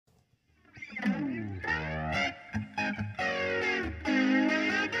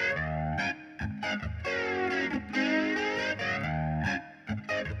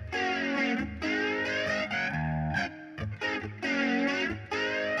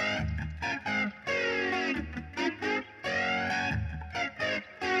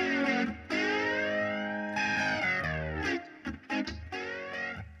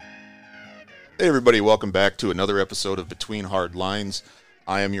Hey, everybody, welcome back to another episode of Between Hard Lines.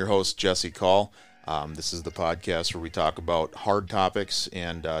 I am your host, Jesse Call. This is the podcast where we talk about hard topics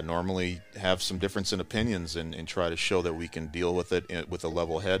and normally have some difference in opinions and try to show that we can deal with it with a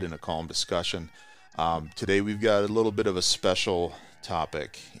level head and a calm discussion. Today we've got a little bit of a special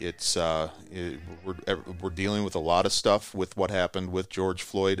topic. We're dealing with a lot of stuff with what happened with George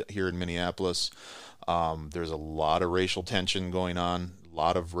Floyd here in Minneapolis. There's a lot of racial tension going on, a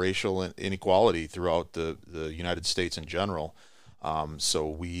lot of racial inequality throughout the United States in general. So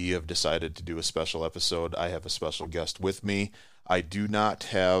we have decided to do a special episode. I have a special guest with me. I do not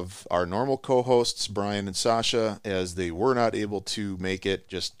have our normal co-hosts, Brian and Sasha, as they were not able to make it.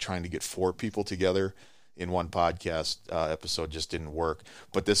 Just trying to get four people together in one podcast episode just didn't work.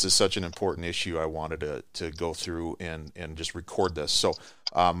 But this is such an important issue. I wanted to go through and just record this. So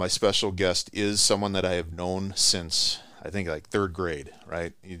my special guest is someone that I have known since, I think, like third grade,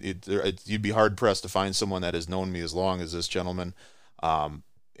 right? You'd be hard pressed to find someone that has known me as long as this gentleman. He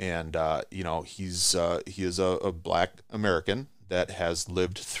is a black American that has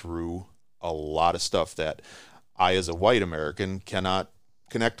lived through a lot of stuff that I, as a white American, cannot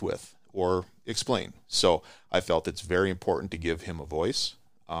connect with or explain. So I felt it's very important to give him a voice.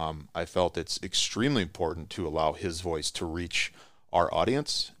 I felt it's extremely important to allow his voice to reach our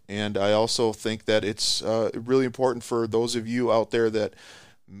audience. And I also think that it's really important for those of you out there that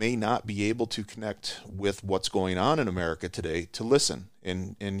may not be able to connect with what's going on in America today to listen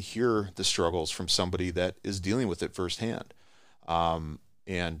and hear the struggles from somebody that is dealing with it firsthand.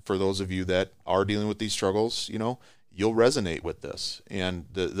 And for those of you that are dealing with these struggles, you'll resonate with this. And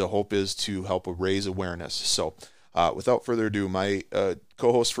the hope is to help raise awareness. So without further ado, my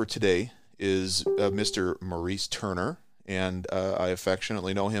co-host for today is Mr. Maurice Turner. And I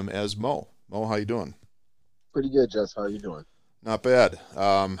affectionately know him as Mo. Mo, how you doing? Pretty good, Jess. How are you doing? Not bad.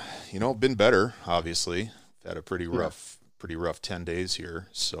 Been better, obviously. Had a pretty rough 10 days here.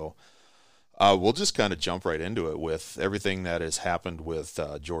 So we'll just kind of jump right into it with everything that has happened with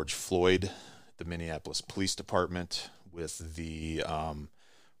George Floyd, the Minneapolis Police Department, with the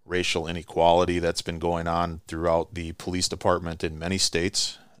racial inequality that's been going on throughout the police department in many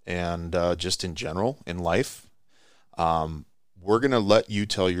states and just in general in life. We're going to let you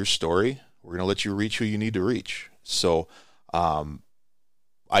tell your story. We're going to let you reach who you need to reach. So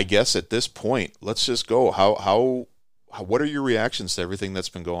I guess at this point, let's just go. What are your reactions to everything that's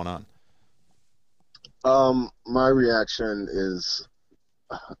been going on? My reaction is,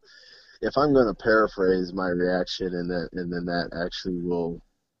 if I'm going to paraphrase my reaction, and then that actually will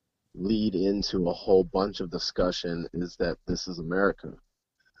lead into a whole bunch of discussion, is that this is America.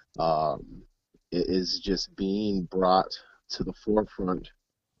 It is just being brought to the forefront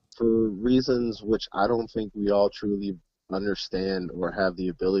for reasons which I don't think we all truly understand or have the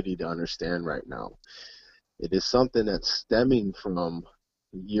ability to understand right now. It is something that's stemming from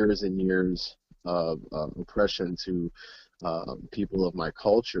years and years of oppression to people of my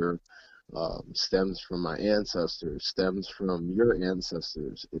culture, stems from my ancestors, stems from your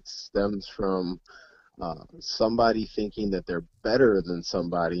ancestors. It stems from somebody thinking that they're better than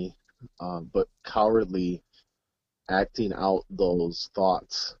somebody, but cowardly acting out those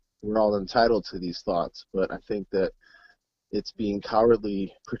thoughts. We're all entitled to these thoughts, but I think that it's being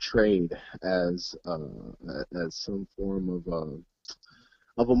cowardly portrayed as some form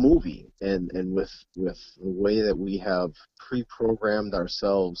of a movie, and with the way that we have pre-programmed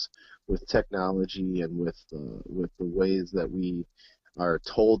ourselves with technology and with the ways that we are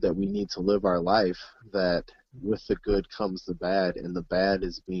told that we need to live our life, that with the good comes the bad, and the bad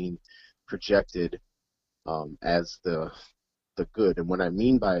is being projected as the good. And what I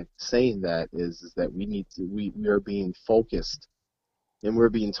mean by saying that is that we are being focused, and we're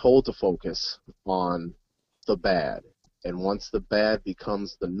being told to focus on the bad. And once the bad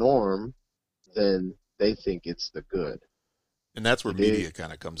becomes the norm, then they think it's the good. And that's where media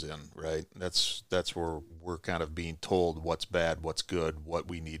kind of comes in, right? That's where we're kind of being told what's bad, what's good, what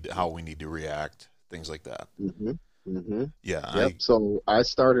we need, how we need to react, things like that. Mm-hmm. Mm-hmm. Yeah. Yep. So I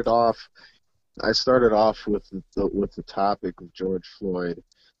started off with the topic of George Floyd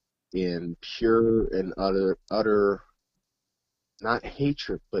in pure and utter not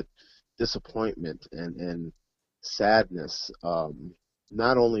hatred, but disappointment and sadness.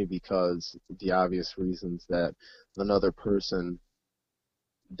 Not only because the obvious reasons that another person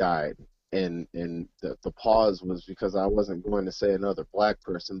died, and the pause was because I wasn't going to say another black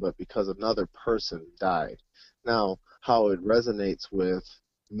person, but because another person died. Now, how it resonates with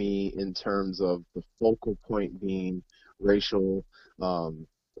me in terms of the focal point being racial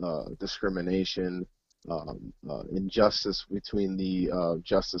discrimination, injustice between the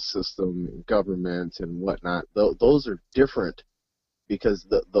justice system, government, and whatnot. Those are different because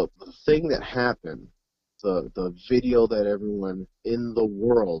the thing that happened, the video that everyone in the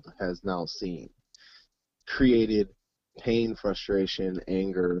world has now seen, created pain, frustration,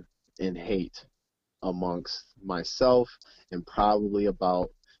 anger, and hate amongst myself and probably about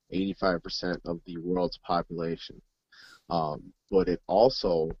 85% of the world's population. But it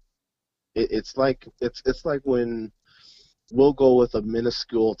also it's like when we'll go with a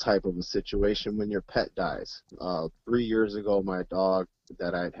minuscule type of a situation when your pet dies. 3 years ago, my dog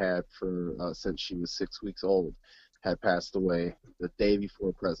that I'd had for since she was 6 weeks old had passed away the day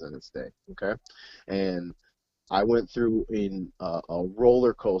before President's Day. Okay, and I went through a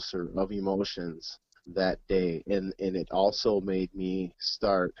roller coaster of emotions that day, and it also made me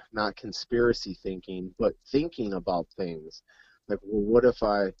start not conspiracy thinking, but thinking about things like, well, what if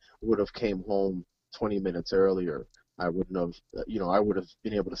I would have came home 20 minutes earlier? I wouldn't have, I would have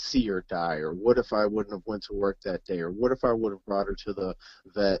been able to see her die, or what if I wouldn't have went to work that day, or what if I would have brought her to the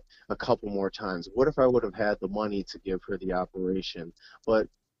vet a couple more times? What if I would have had the money to give her the operation? But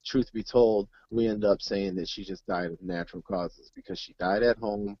truth be told, we end up saying that she just died of natural causes because she died at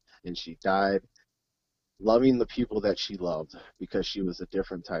home and she died loving the people that she loved because she was a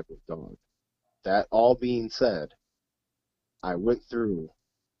different type of dog. That all being said, I went through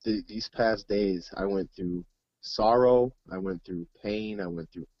these past days, I went through sorrow, I went through pain, I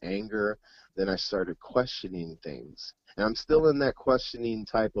went through anger, then I started questioning things. And I'm still in that questioning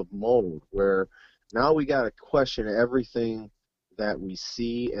type of mode where now we got to question everything that we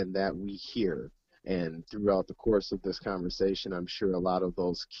see and that we hear. And throughout the course of this conversation, I'm sure a lot of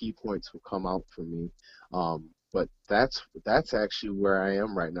those key points will come out for me. But that's actually where I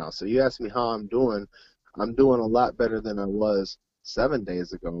am right now. So you asked me how I'm doing. I'm doing a lot better than I was 7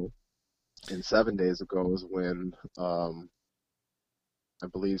 days ago. And 7 days ago is when I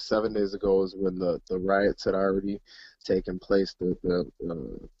believe 7 days ago is when the riots had already taken place. The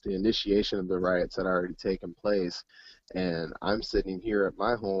initiation of the riots had already taken place, and I'm sitting here at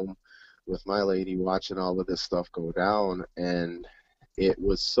my home with my lady watching all of this stuff go down, and it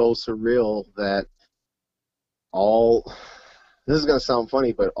was so surreal that all this is gonna sound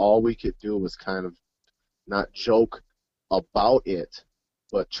funny, but all we could do was kind of not joke about it,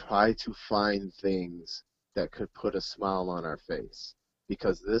 but try to find things that could put a smile on our face.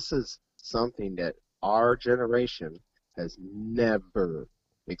 Because this is something that our generation has never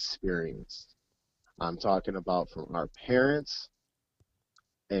experienced. I'm talking about from our parents,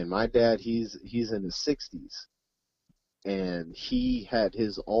 and my dad, he's in his 60s, and he had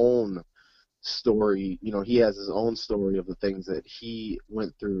his own story. He has his own story of the things that he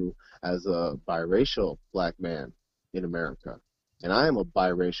went through as a biracial black man in America. And I am a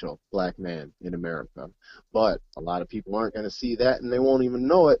biracial black man in America. But a lot of people aren't going to see that, and they won't even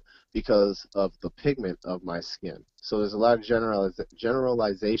know it because of the pigment of my skin. So there's a lot of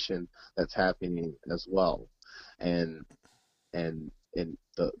generalization that's happening as well. And and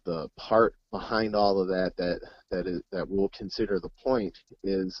the part behind all of that we'll consider the point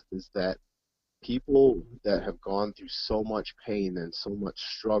is that people that have gone through so much pain and so much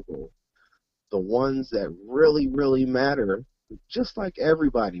struggle, the ones that really, really matter, just like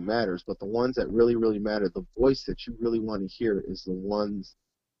everybody matters, but the ones that really, really matter, the voice that you really want to hear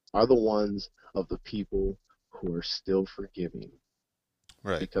are the ones of the people who are still forgiving.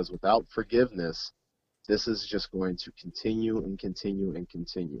 Right. Because without forgiveness, this is just going to continue and continue and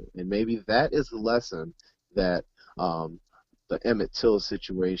continue. And maybe that is the lesson that the Emmett Till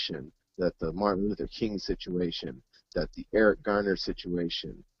situation, that the Martin Luther King situation, that the Eric Garner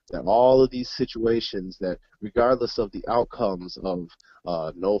situation, that all of these situations that, regardless of the outcomes of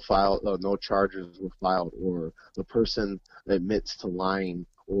no charges were filed, or the person admits to lying,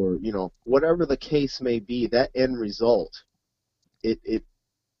 or whatever the case may be, that end result, it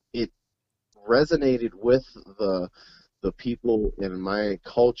it resonated with the people in my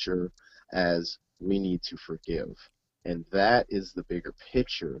culture as we need to forgive. And that is the bigger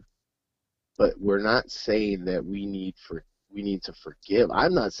picture. But we're not saying that we need to forgive.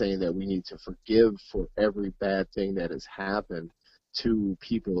 I'm not saying that we need to forgive for every bad thing that has happened to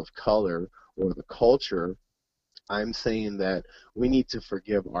people of color or the culture. I'm saying that we need to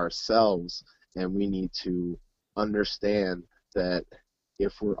forgive ourselves, and we need to understand that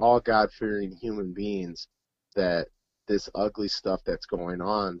if we're all God-fearing human beings, that this ugly stuff that's going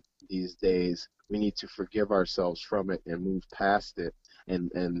on these days, we need to forgive ourselves from it and move past it.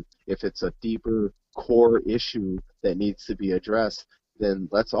 And if it's a deeper core issue that needs to be addressed, then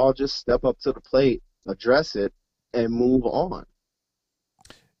let's all just step up to the plate, address it, and move on.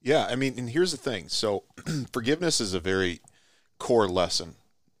 Yeah, I mean, and here's the thing. So forgiveness is a very core lesson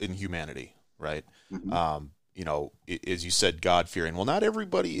in humanity, right? Hmm. As you said, God fearing. Well, not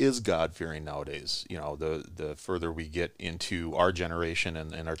everybody is God fearing nowadays. The further we get into our generation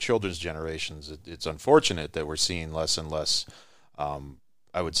and our children's generations, it's unfortunate that we're seeing less and less.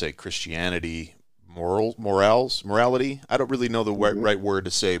 I would say Christianity, morality. I don't really know the Hmm. right word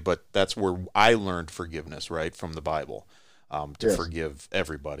to say, but that's where I learned forgiveness, right, from the Bible, to Yes. forgive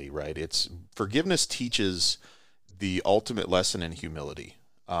everybody, right? It's forgiveness teaches the ultimate lesson in humility.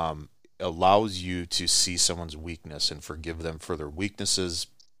 Allows you to see someone's weakness and forgive them for their weaknesses,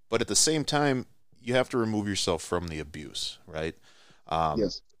 but at the same time, you have to remove yourself from the abuse, right?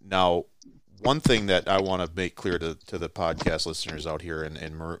 Yes. Now, one thing that I want to make clear to the podcast listeners out here,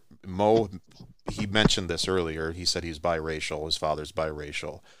 and Mo, he mentioned this earlier. He said he's biracial. His father's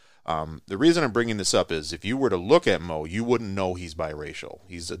biracial. The reason I'm bringing this up is if you were to look at Mo, you wouldn't know he's biracial.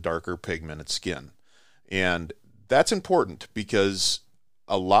 He's a darker pigmented skin. And that's important because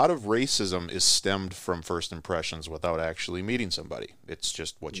a lot of racism is stemmed from first impressions without actually meeting somebody. It's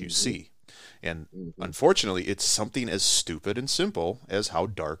just what you Hmm. see. And Hmm. unfortunately, it's something as stupid and simple as how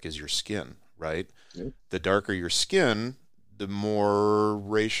dark is your skin, right? Yep. The darker your skin, the more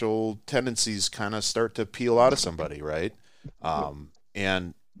racial tendencies kind of start to peel out of somebody, right? Yep.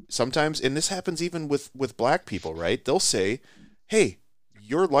 And sometimes, and this happens even with black people, right? They'll say, "Hey,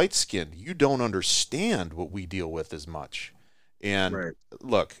 you're light skinned. You don't understand what we deal with as much." And Right.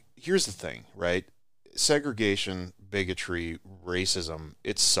 look, here's the thing, right? Segregation, bigotry, racism,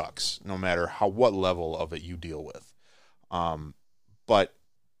 it sucks no matter what level of it you deal with. But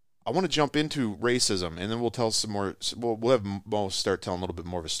I want to jump into racism, and then we'll tell some more. We'll have Mo start telling a little bit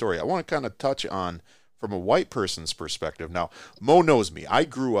more of a story. I want to kind of touch on from a white person's perspective. Now, Mo knows me. I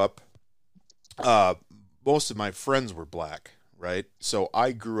grew up. Uh, Most of my friends were black, right? So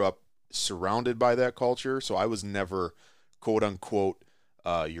I grew up surrounded by that culture. So I was never, quote unquote,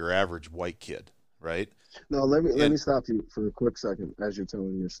 your average white kid, right? No, let me And stop you for a quick second as you're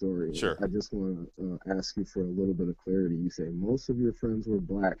telling your story. sure. I just want to ask you for a little bit of clarity. You say most of your friends were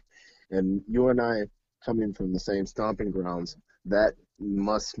black, and you and I coming from the same stomping grounds. That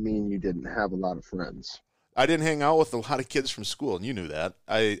must mean you didn't have a lot of friends. I didn't hang out with a lot of kids from school, and you knew that.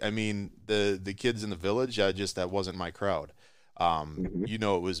 I mean the kids in the village. That wasn't my crowd. Hmm. It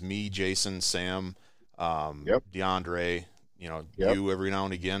was me, Jason, Sam, Yep. DeAndre. Yep. You every now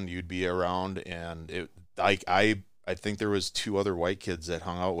and again you'd be around, and I think there was two other white kids that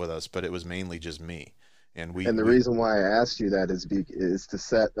hung out with us, but it was mainly just me. And And the we reason why I asked you that is to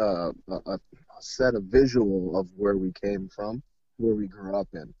set a visual of where we came from, where we grew up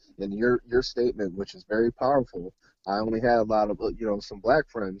in. And your statement, which is very powerful. I only had a lot of some black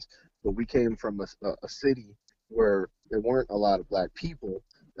friends, but we came from a city where there weren't a lot of black people.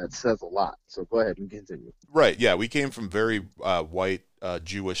 That says a lot. So go ahead and continue. Right, yeah, we came from very white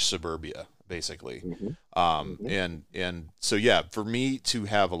Jewish suburbia, basically. Hmm. Hmm. And so yeah, for me to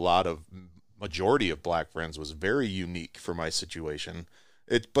have a lot of majority of black friends was very unique for my situation.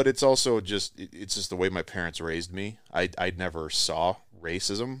 But it's also it's just the way my parents raised me. I never saw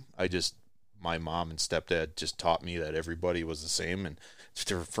racism. My mom and stepdad just taught me that everybody was the same, and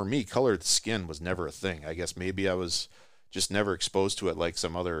for me, colored skin was never a thing. I guess maybe I was just never exposed to it like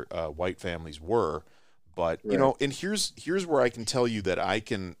some other white families were. But Right. and here's where I can tell you that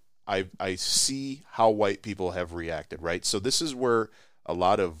I see how white people have reacted, right? So this is where a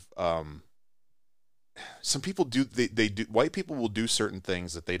lot of some people they do white people will do certain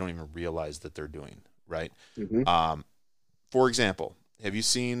things that they don't even realize that they're doing, right? Hmm. Um, for example, have you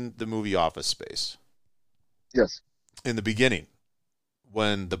seen the movie Office Space? Yes. In the beginning,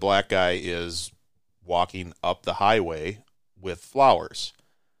 when the black guy is walking up the highway with flowers,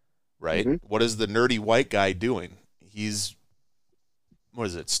 right? Hmm. What is the nerdy white guy doing? He's what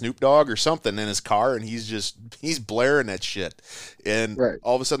is it, Snoop Dogg or something in his car, and he's blaring that shit. And Right.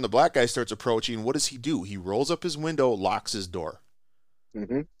 all of a sudden, the black guy starts approaching. What does he do? He rolls up his window, locks his door.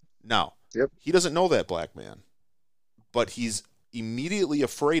 Hmm. Now, Yep. he doesn't know that black man, but he's immediately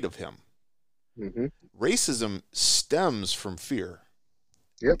afraid of him. Hmm. Racism stems from fear.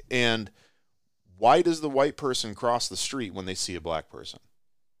 Yep. And why does the white person cross the street when they see a black person?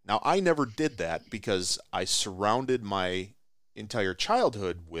 Now, I never did that because I surrounded my entire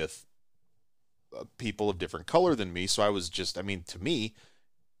childhood with people of different color than me. So I was to me,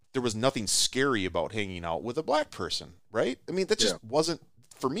 there was nothing scary about hanging out with a black person, right? I mean, that Yeah. just wasn't,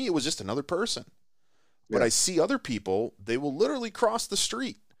 for me, it was just another person. But Yeah. I see other people, they will literally cross the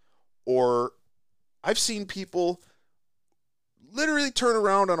street. Or I've seen people literally turn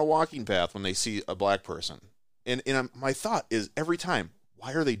around on a walking path when they see a black person. And my thought is every time,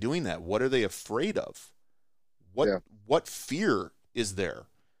 Why are they doing that? What are they afraid of? Yeah. What fear is there?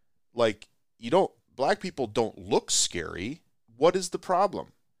 Like, black people don't look scary. What is the problem?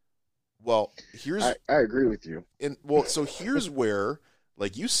 Well, I agree with you. so here's where,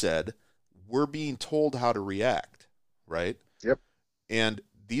 like you said, we're being told how to react, right? Yep. And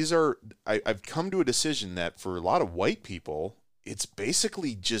I've come to a decision that for a lot of white people, it's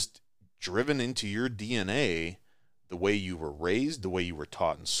basically just driven into your DNA, the way you were raised, the way you were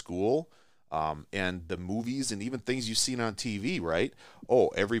taught in school, and the movies and even things you've seen on TV, right? Oh,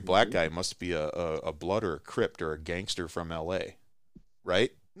 every black guy must be a Blood or a Crip or a gangster from L.A.,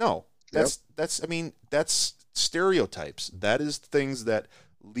 right? No, that's stereotypes. That is things that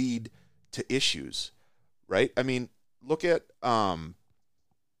lead to issues, right? I mean, look at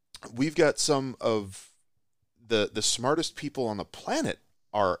we've got some of the smartest people on the planet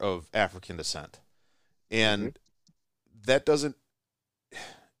are of African descent, and that doesn't.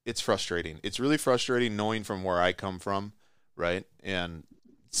 It's frustrating. It's really frustrating knowing from where I come from, right? And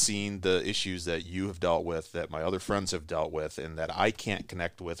seeing the issues that you have dealt with, that my other friends have dealt with, and that I can't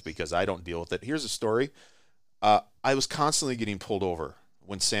connect with because I don't deal with it. Here's a story. I was constantly getting pulled over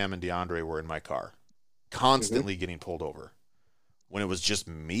when Sam and DeAndre were in my car. Constantly getting pulled over. When it was just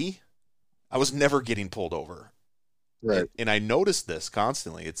me, I was never getting pulled over. Right. And I noticed this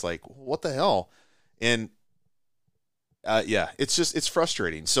constantly. It's like, what the hell? And it's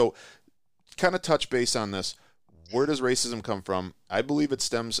frustrating. So kind of touch base on this. Where does racism come from? I believe it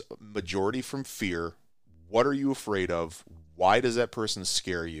stems majority from fear. What are you afraid of? Why does that person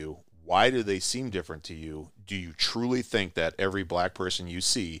scare you? Why do they seem different to you? Do you truly think that every black person you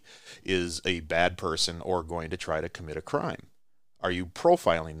see is a bad person or going to try to commit a crime? Are you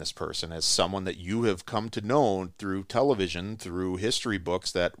profiling this person as someone that you have come to know through television, through history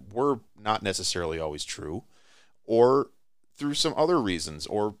books that were not necessarily always true, or through some other reasons,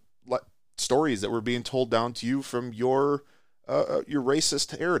 or stories that were being told down to you from your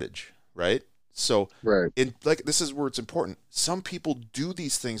racist heritage, right? So, right. This is where it's important. Some people do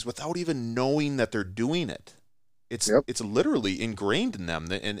these things without even knowing that they're doing it. It's literally ingrained in them,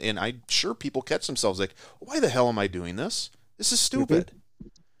 and I'm sure people catch themselves like, why the hell am I doing this? This is stupid,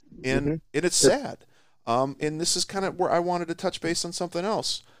 and it's sad. And this is kind of where I wanted to touch base on something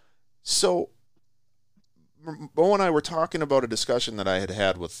else. So, Bo and I were talking about a discussion that I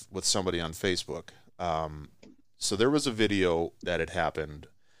had with somebody on Facebook. So there was a video that had happened,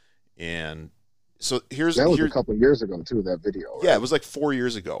 and so that was a couple of years ago too. That video, right? Yeah, it was like 4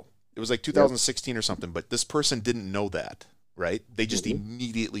 years ago. It was like 2016 or something. But this person didn't know that, right? They just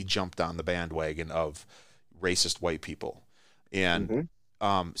immediately jumped on the bandwagon of racist white people, and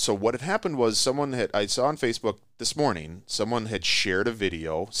so what had happened was I saw on Facebook this morning, someone had shared a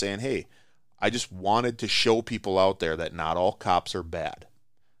video saying, "Hey, I just wanted to show people out there that not all cops are bad.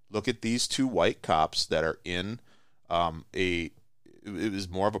 Look at these two white cops that are in it was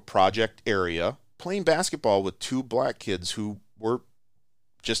more of a project area, playing basketball with two black kids who were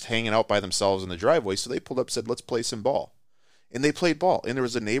just hanging out by themselves in the driveway. So they pulled up and said, let's play some ball." And they played ball. And there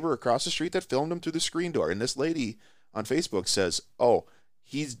was a neighbor across the street that filmed them through the screen door. And this lady on Facebook says, oh,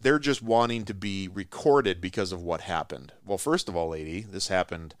 they're just wanting to be recorded because of what happened. Well, first of all, lady, this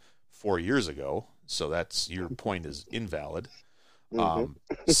happened 4 years ago, so your point is invalid.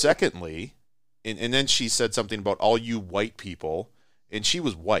 Secondly, and then she said something about all you white people, and she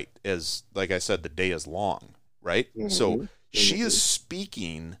was white, as like I said, the day is long, right? So she is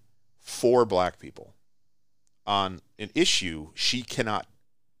speaking for black people on an issue she cannot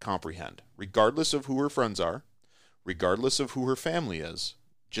comprehend, regardless of who her friends are, regardless of who her family is.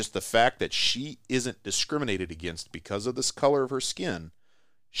 Just the fact that she isn't discriminated against because of this color of her skin,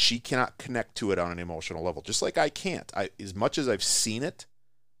 she cannot connect to it on an emotional level. Just like I can't. As much as I've seen it,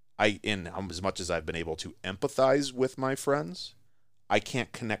 as much as I've been able to empathize with my friends, I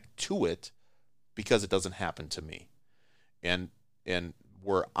can't connect to it because it doesn't happen to me. And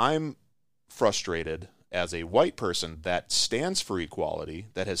where I'm frustrated as a white person that stands for equality,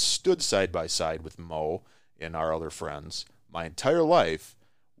 that has stood side by side with Mo and our other friends my entire life,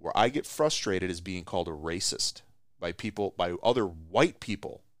 where I get frustrated is being called a racist by other white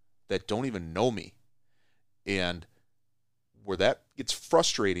people that don't even know me. And where that gets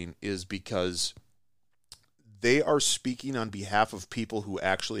frustrating is because they are speaking on behalf of people who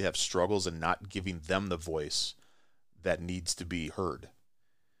actually have struggles and not giving them the voice that needs to be heard.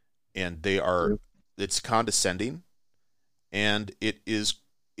 And it's condescending, and it is,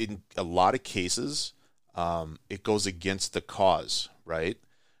 in a lot of cases, it goes against the cause, right?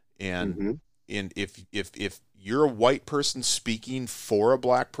 And if you're a white person speaking for a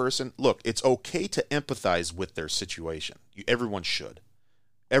black person, look, it's okay to empathize with their situation. Everyone should.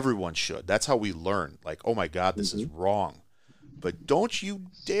 Everyone should. That's how we learn. Like, oh my God, this is Hmm. wrong. But don't you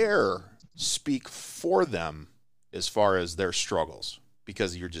dare speak for them as far as their struggles,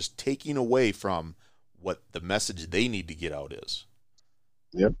 because you're just taking away from what the message they need to get out is.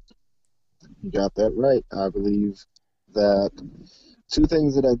 Yep, you got that right. I believe that two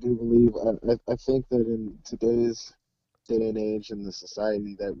things that I do believe. I think that in today's day and age in the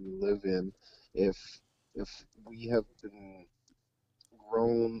society that we live in, if if we have been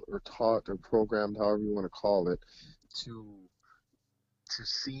grown or taught or programmed, however you want to call it, to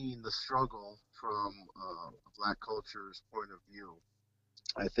seeing the struggle from Black culture's point of view,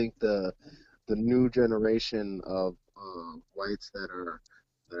 I think the new generation of whites that are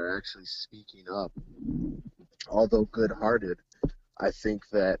actually speaking up, although good-hearted, I think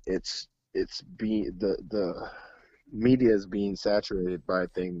that it's being the media is being saturated by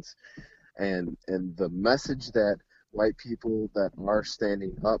things, and the message that white people that are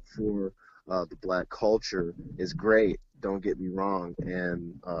standing up for the black culture is great. Don't get me wrong.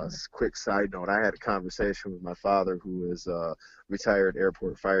 And quick side note: I had a conversation with my father, who is a retired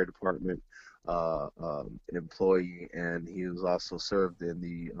airport fire department employee, and he was also served in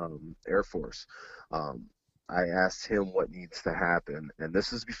the Air Force. Um, I asked him what needs to happen, and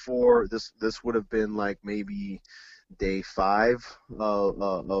this is before this would have been like maybe day 5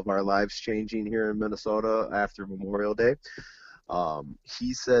 of our lives changing here in Minnesota after Memorial Day.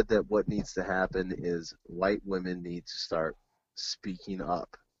 He said that what needs to happen is white women need to start speaking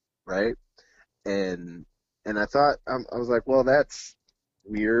up, right? And I thought I was like, well, that's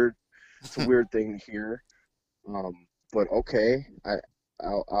weird. It's a weird thing to hear. But okay,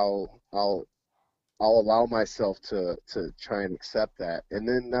 I'll I'll I'll I'll allow myself to try and accept that. And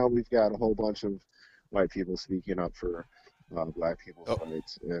then now we've got a whole bunch of white people speaking up for black people's Oh,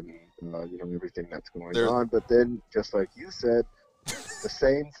 rights and everything that's going there. on. But then, just like you said, the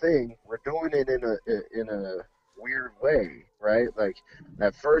same thing. We're doing it in a weird way, right? Like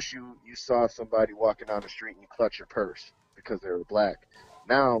at first you saw somebody walking down the street and you clutch your purse because they were black.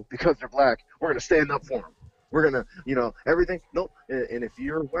 Now, because they're black, we're gonna stand up for them. We're gonna, everything. Nope. And if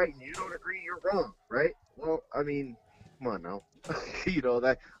you're white and you don't agree, you're wrong, right? Well, I mean, come on now.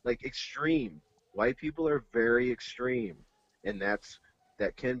 That like extreme. White people are very extreme, and that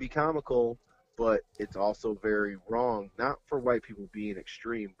can be comical, but it's also very wrong. Not for white people being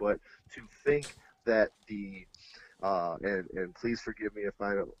extreme, but to think that and please forgive me if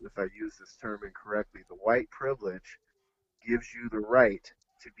I use this term incorrectly. The white privilege gives you the right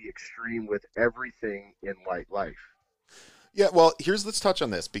to be extreme with everything in white life. Yeah, well, let's touch on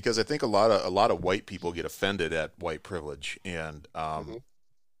this, because I think a lot of white people get offended at white privilege, and Hmm.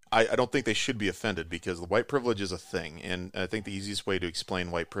 I don't think they should be offended, because the white privilege is a thing, and I think the easiest way to explain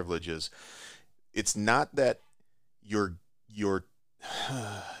white privilege is it's not that you're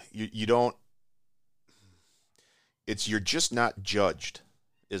you don't it's you're just not judged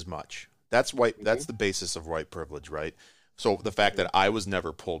as much. That's white. Hmm. That's the basis of white privilege, right? So the fact Hmm. that I was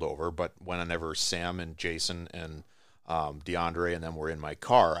never pulled over, but whenever Sam and Jason and DeAndre and them were in my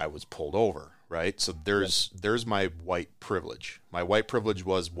car, I was pulled over, right? So Yep. there's my white privilege. My white privilege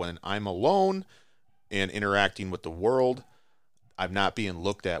was when I'm alone and interacting with the world, I'm not being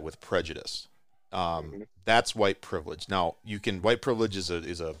looked at with prejudice. Hmm. That's white privilege. Now, white privilege is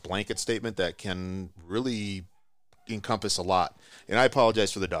a blanket statement that can really encompass a lot. And I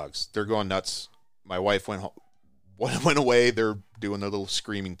apologize for the dogs. They're going nuts. My wife went away. They're doing their little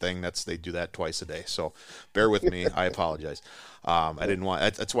screaming thing. They do that twice a day. So bear with me. I apologize. I didn't want.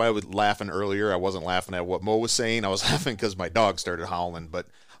 That's why I was laughing earlier. I wasn't laughing at what Mo was saying. I was laughing because my dog started howling. But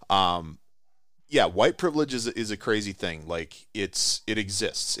yeah, white privilege is a crazy thing. Like it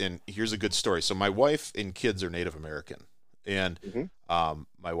exists. And here's a good story. So my wife and kids are Native American, and Hmm.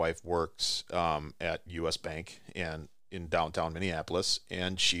 my wife works at U.S. Bank and in downtown Minneapolis,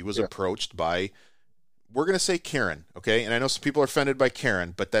 and she was Yeah. approached by, we're going to say Karen, okay? And I know some people are offended by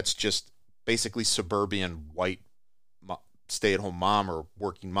Karen, but that's just basically suburban white stay-at-home mom or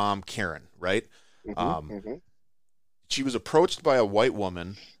working mom Karen, right? Hmm. Um, Hmm. she was approached by a white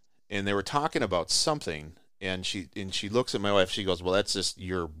woman, and they were talking about something, and she looks at my wife. She goes, "Well, that's just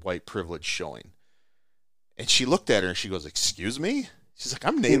your white privilege showing." And she looked at her and she goes, "Excuse me?" She's like,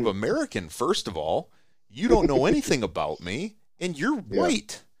 "I'm Native American, first of all. You don't know anything about me, and you're Yeah.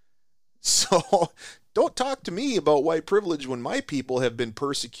 white. So don't talk to me about white privilege when my people have been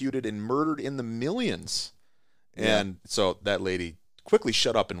persecuted and murdered in the millions." Yeah. And so that lady quickly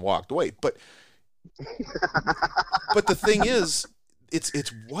shut up and walked away. But the thing is,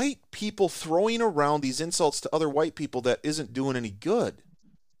 it's white people throwing around these insults to other white people that isn't doing any good.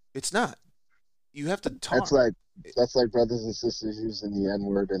 It's not. you have to That's talk. like that's like brothers and sisters using the N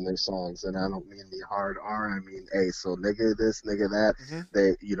word in their songs, and I don't mean the hard R. I mean A. So nigga this, nigga that. Hmm.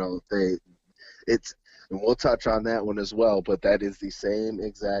 They it's and we'll touch on that one as well. But that is the same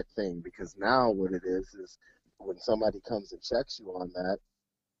exact thing because now what it is when somebody comes and checks you on that,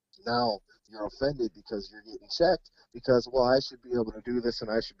 now you're offended because you're getting checked because well I should be able to do this and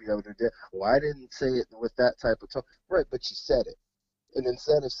I should be able to do. Well, I didn't say it with that type of tone, right? But you said it. And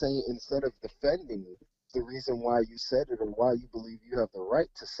instead of defending the reason why you said it or why you believe you have the right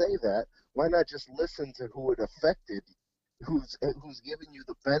to say that, why not just listen to who it affected, who's giving you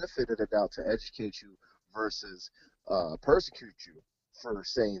the benefit of the doubt to educate you versus persecute you for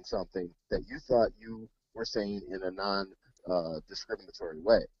saying something that you thought you were saying in a non discriminatory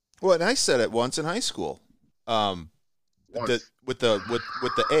way. Well, and I said it once in high school. The Once. with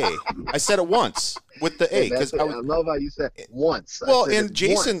the A. I said it once with the A And because that's it. I was I love how you said once. I well, said it and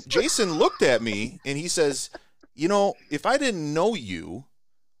Jason once. Jason looked at me and he says, "You know, if I didn't know you,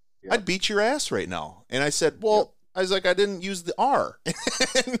 Yep. I'd beat your ass right now." And I said, Yep. "Well, I was like, I didn't use the R."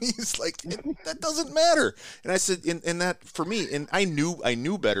 And he's like, "That doesn't matter." And I said, and that for me, and I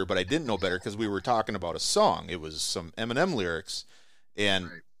knew better, but I didn't know better because we were talking about a song. It was some Eminem lyrics, and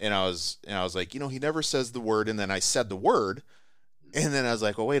Right. I was like, he never says the word, and then I said the word, and then I was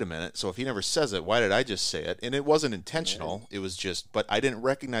like, well, wait a minute. So if he never says it, why did I just say it? And it wasn't Right. intentional. It was just, but I didn't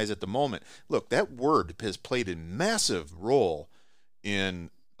recognize at the moment. Look, that word has played a massive role in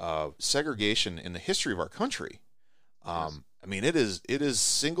segregation in the history of our country. Yes. I mean, it is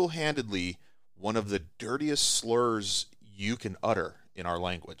single handedly one of the dirtiest slurs you can utter in our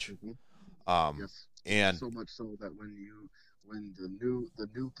language. Hmm. Um, Yes. and So much so that when the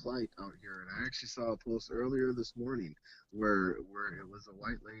new plight out here, and I actually saw a post earlier this morning where it was a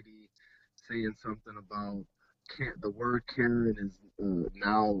white lady saying something about the word Karen is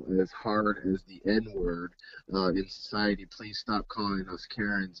now as hard as the N word in society. Please stop calling us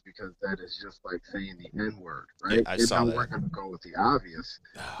Karens because that is just like saying the N word, yeah, right? I And saw now we're that. going to go with the obvious.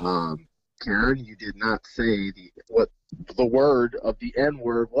 Um, Karen, you did not say what the word of the N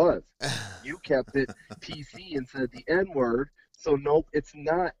word was. You kept it PC and said the N word. So nope, it's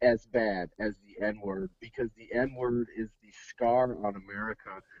not as bad as the N word because the N word is the scar on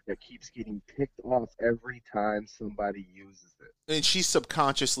America that keeps getting picked off every time somebody uses it. And she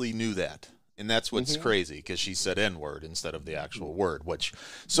subconsciously knew that. And that's what's Hmm. crazy because she said N word instead of the actual word. Which,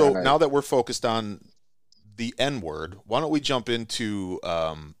 so Right. now that we're focused on the N word, why don't we jump into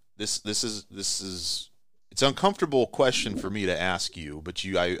this? This is it's an uncomfortable question for me to ask you, but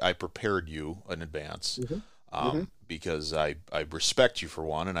I prepared you in advance Hmm. Hmm. because I respect you for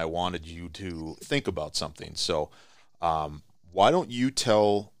one, and I wanted you to think about something. So, why don't you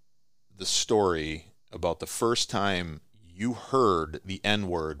tell the story about the first time you heard the N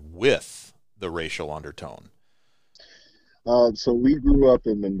word with the racial undertone? So we grew up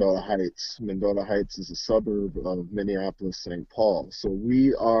in Mendota Heights. Mendota Heights is a suburb of Minneapolis, St. Paul. So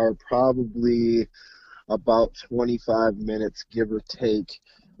we are probably about 25 minutes, give or take,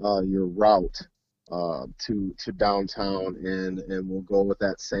 your route to downtown, and we'll go with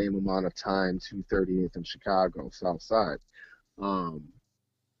that same amount of time to 38th in Chicago, South Side. Um,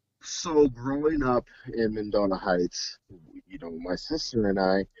 so growing up in Mendota Heights, my sister and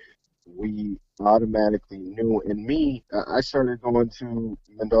I, we automatically knew. And me, I started going to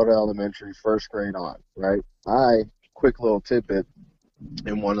Mendota Elementary first grade on, right? Quick little tidbit,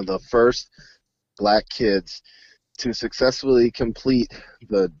 am one of the first black kids to successfully complete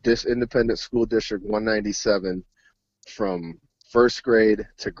the Independent School District 197 from first grade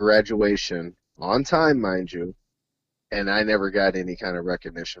to graduation on time, mind you, and I never got any kind of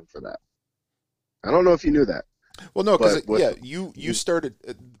recognition for that. I don't know if you knew that, Well, no, because but with yeah, you started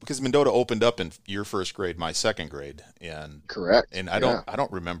because Mendota opened up in your first grade, my second grade, correct, and yeah, I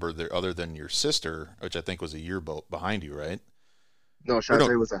don't remember there other than your sister, which I think was a year behind you, right? no, Or no,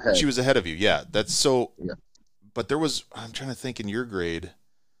 Shantae was she ahead. was ahead of you. Yeah, that's so. Yeah, But there was I'm trying to think in your grade.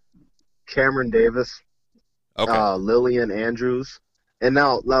 Cameron Davis, Okay. Lillian Andrews. And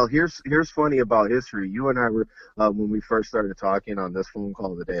now here's funny about history. You and I were when we first started talking on this phone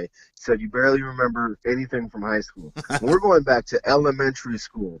call today. Said you barely remember anything from high school. When we're going back to elementary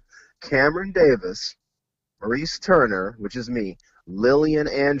school, Cameron Davis, Maurice Turner, which is me, Lillian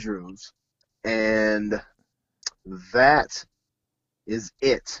Andrews, and that is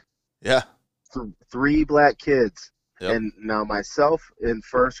it. Yeah. Three black kids. Yep. And now myself in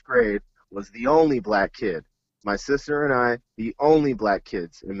first grade was the only black kid. My sister and I, the only black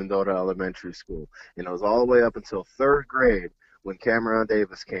kids in Mendota Elementary School. And it was all the way up until third grade when Cameron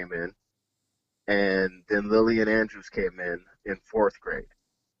Davis came in, and then Lillian Andrews came in fourth grade.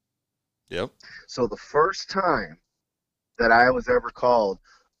 Yep. So the first time that I was ever called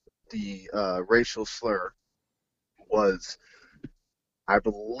the racial slur was, I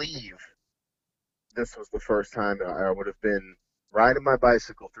believe, this was the first time that I would have been riding my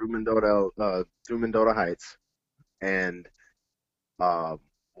bicycle through Mendota Heights, and uh,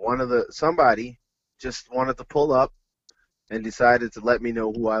 somebody just wanted to pull up and decided to let me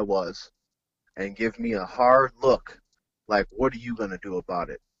know who I was and give me a hard look, like, what are you gonna do about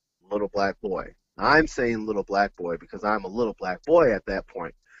it, little black boy? I'm saying little black boy because I'm a little black boy at that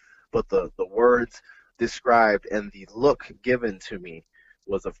point, but the words described and the look given to me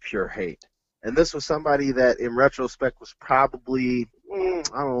was of pure hate. And this was somebody that, in retrospect, was probably, I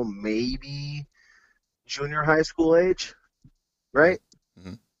don't know, maybe junior high school age, right?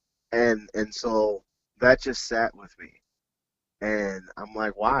 Mm-hmm. And so that just sat with me, and I'm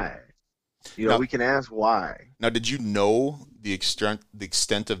like, why? Now, We can ask why. now, did you know the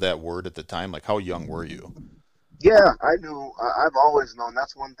extent of that word at the time? Like, how young were you? Yeah, I knew. I've always known.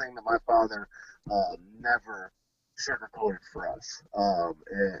 That's one thing that my father never sugarcoated for us.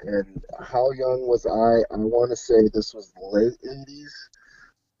 And how young was I? I want to say this was late 80s,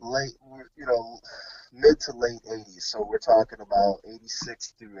 late, you know, mid to late 80s. So we're talking about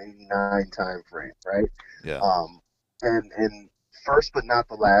 86 through 89 time frame, right? Yeah. Um, and first but not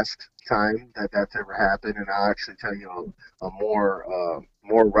the last time that that's ever happened, and I'll actually tell you a more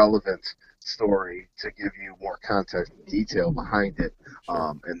relevant story to give you more context and detail behind it.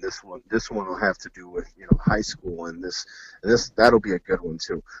 Sure. And this one will have to do with high school, and this that'll be a good one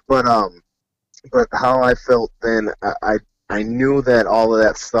too. But how I felt then, I knew that all of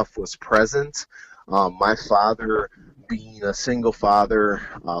that stuff was present. My father, being a single father,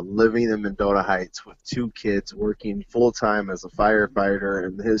 living in Mendota Heights with two kids, working full time as a firefighter,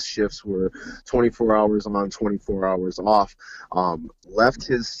 and his shifts were 24 hours on, 24 hours off, left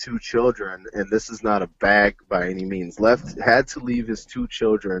his two children, and this is not a bag by any means, had to leave his two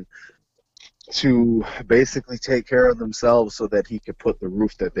children to basically take care of themselves so that he could put the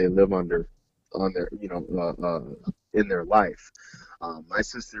roof that they live under on their in their life. My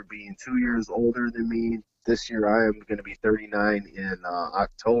sister being 2 years older than me, this year I am going to be 39 in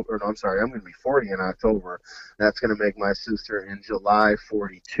October. No, I'm sorry, I'm going to be 40 in October. That's going to make my sister in July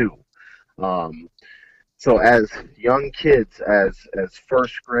 42. Um, so as young kids, as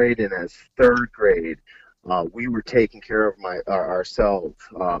first grade and as third grade, we were taking care of ourselves.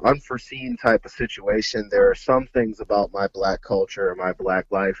 Unforeseen type of situation. There are some things about my black culture and my black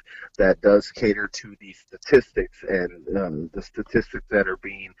life that does cater to the statistics, and the statistics that are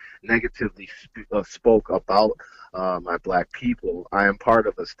being negatively spoke about my black people. I am part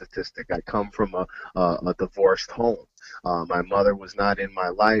of a statistic. I come from a divorced home. My mother was not in my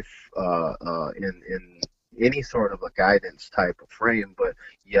life in any sort of a guidance type of frame, but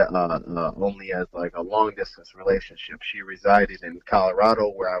yeah, only as like a long distance relationship. She resided in Colorado,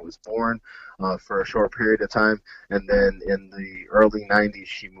 where I was born, for a short period of time, and then in the early 90s,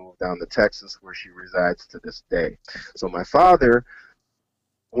 she moved down to Texas, where she resides to this day. So my father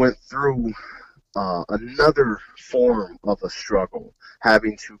went through another form of a struggle,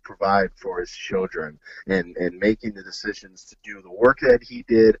 having to provide for his children, and making the decisions to do the work that he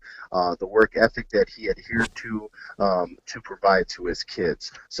did, the work ethic that he adhered to provide to his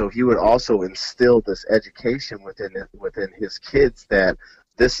kids. So he would also instill this education within his kids that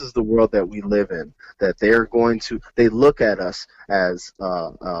this is the world that we live in. That they look at us as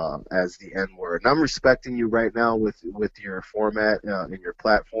the N word. And I'm respecting you right now with your format and your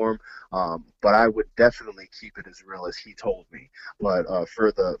platform, but I would definitely keep it as real as he told me. But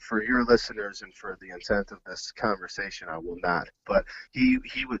for your listeners and for the intent of this conversation, I will not. But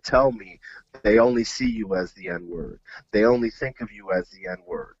he would tell me they only see you as the N word. They only think of you as the N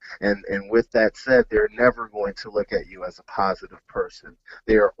word. And with that said, they're never going to look at you as a positive person.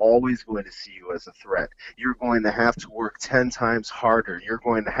 They are always going to see you as a threat. You're going to have to work 10 times harder. You're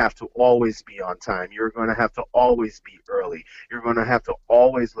going to have to always be on time. You're going to have to always be early. You're going to have to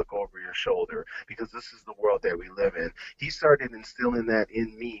always look over your shoulder, because this is the world that we live in. He started instilling that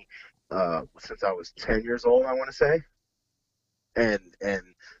in me since I was 10 years old, I want to say. And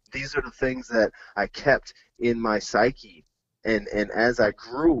these are the things that I kept in my psyche. And as I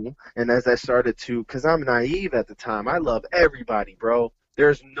grew, and as I started to, because I'm naive at the time, I love everybody, bro.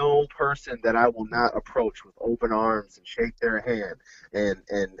 There's no person that I will not approach with open arms and shake their hand and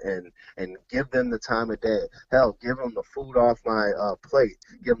give them the time of day. Hell, give them the food off my plate,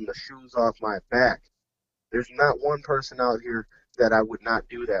 give them the shoes off my back. There's not one person out here that I would not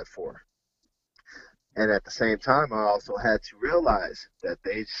do that for. And at the same time, I also had to realize that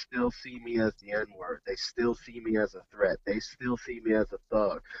they still see me as the N word. They still see me as a threat. They still see me as a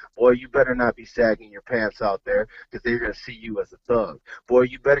thug. Boy, you better not be sagging your pants out there because they're going to see you as a thug. Boy,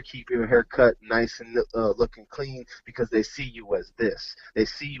 you better keep your hair cut nice and looking clean because they see you as this. They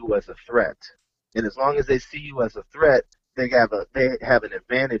see you as a threat. And as long as they see you as a threat, they have an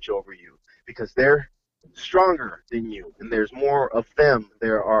advantage over you because they're stronger than you, and there's more of them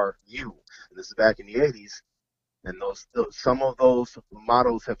there are you. And this is back in the 80s, and those some of those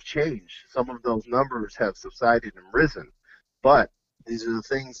models have changed. Some of those numbers have subsided and risen, but these are the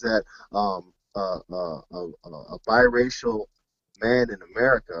things that a biracial man in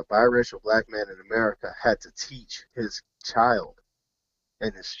America, a biracial black man in America, had to teach his child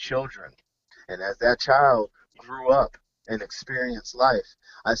and his children. And as that child grew up and experienced life,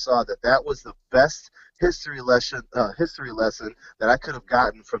 I saw that that was the best history lesson that I could have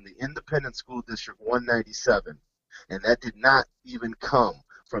gotten from the Independent School District 197, and that did not even come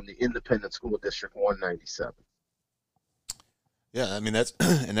from the Independent School District 197. Yeah, I mean that's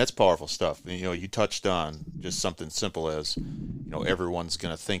and that's powerful stuff. You know, you touched on just something simple as, everyone's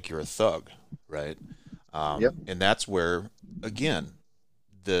going to think you're a thug, right? Yep. And that's where, again,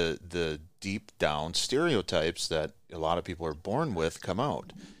 the deep down stereotypes that a lot of people are born with come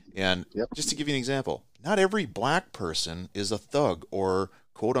out. And Yep. just to give you an example, not every black person is a thug or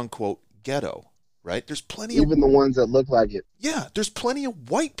quote unquote ghetto, right? There's plenty of, Even the ones that look like it. yeah, there's plenty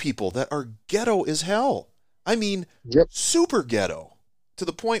of white people that are ghetto as hell. I mean, Yep. super ghetto to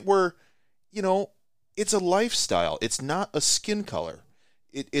the point where, it's a lifestyle. It's not a skin color.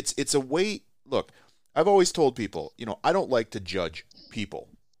 It's a way. Look, I've always told people, I don't like to judge people,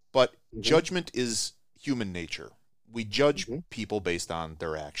 but judgment is human nature. We judge people based on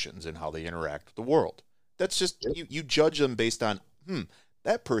their actions and how they interact with the world. That's just, you judge them based on,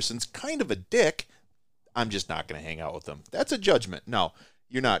 that person's kind of a dick. I'm just not going to hang out with them. That's a judgment. Now,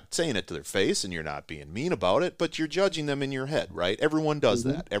 you're not saying it to their face and you're not being mean about it, but you're judging them in your head, right? Everyone does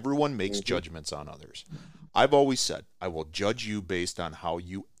that. Everyone makes judgments on others. I've always said, I will judge you based on how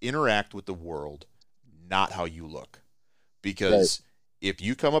you interact with the world, not how you look. Because if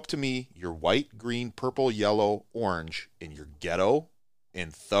you come up to me, you're white, green, purple, yellow, orange, and you're ghetto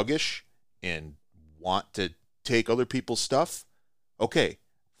and thuggish and want to take other people's stuff, okay,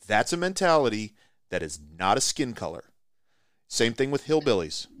 that's a mentality that is not a skin color. Same thing with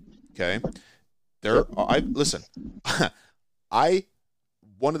hillbillies. Okay, listen.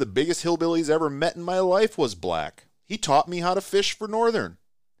 One of the biggest hillbillies ever met in my life was black. He taught me how to fish for Northern,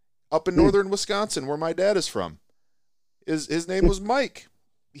 up in northern Wisconsin, where my dad is from. His name was Mike.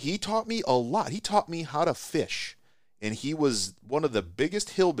 He taught me a lot. He taught me how to fish, and he was one of the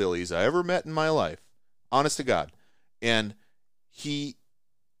biggest hillbillies I ever met in my life. Honest to God, and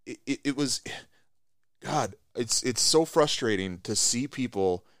it was, God. It's so frustrating to see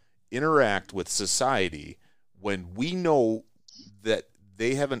people interact with society when we know that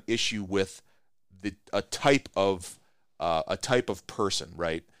they have an issue with a type of person,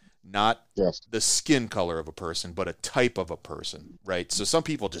 right? Not the skin color of a person, but a type of a person, right? So some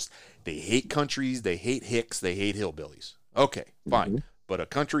people they hate countries, they hate hicks, they hate hillbillies. Okay, fine, but a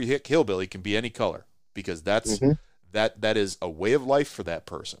country hick hillbilly can be any color because that is a way of life for that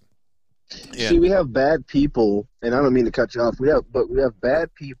person. Yeah. See, we have bad people, and I don't mean to cut you off. We have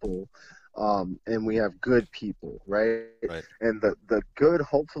bad people, and we have good people, right? Right. And the good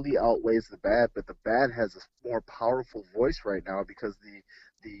hopefully outweighs the bad, but the bad has a more powerful voice right now because the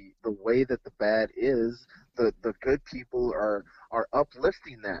way that the bad is, the good people are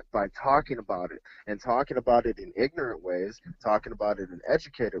uplifting that by talking about it and talking about it in ignorant ways, talking about it in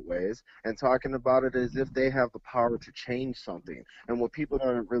educated ways, and talking about it as if they have the power to change something. And what people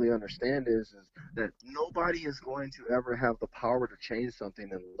don't really understand is that nobody is going to ever have the power to change something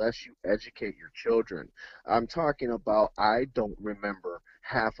unless you educate your children. I'm talking about, I don't remember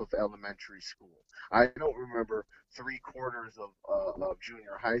half of elementary school. I don't remember 3/4 of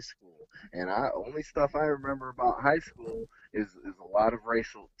junior high school, and only stuff I remember about high school is a lot of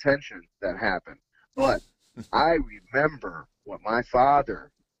racial tension that happened. But I remember what my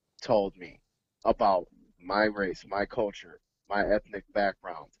father told me about my race, my culture, my ethnic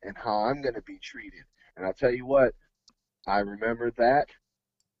background, and how I'm going to be treated. And I'll tell you what, I remember that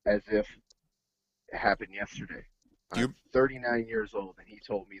as if it happened yesterday. I'm 39 years old, and he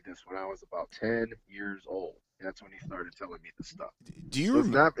told me this when I was about 10 years old. That's when he started telling me this stuff.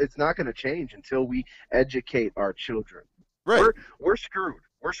 It's not going to change until we educate our children. Right. We're screwed.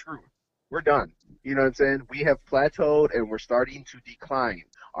 We're screwed. We're done. You know what I'm saying? We have plateaued, and we're starting to decline.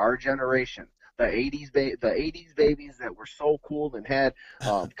 Our generation, the 80s babies that were so cool and had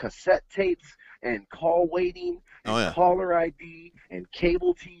cassette tapes and call waiting Oh and yeah, caller ID and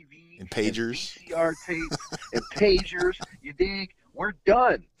cable TV and and pagers. VCR tapes and pagers. You dig? We're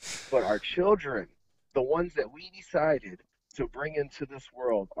done. But our children, the ones that we decided to bring into this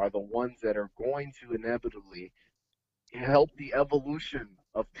world, are the ones that are going to inevitably help the evolution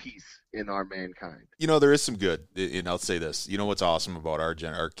of peace in our mankind. You know, there is some good, and I'll say this. You know what's awesome about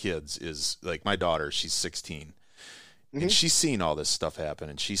our kids is, like, my daughter, she's 16, and Mhm. she's seen all this stuff happen,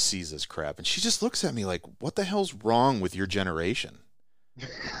 and she sees this crap, and she just looks at me like, what the hell's wrong with your generation? Just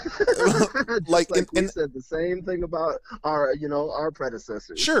Like, like we and said the same thing about our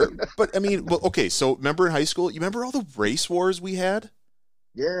predecessors. sure, but I mean, well, okay, so remember in high school, you remember all the race wars we had?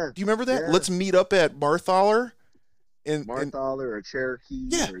 Yeah, Do you remember that? yeah. Let's meet up at Marthaler, and Marthaler or Cherokee,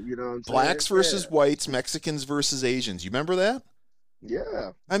 yeah, or you know what I'm saying? blacks versus Yeah, whites, Mexicans versus Asians. You remember that?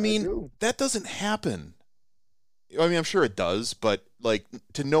 yeah, I mean, do. that doesn't happen. I mean, I'm sure it does, but like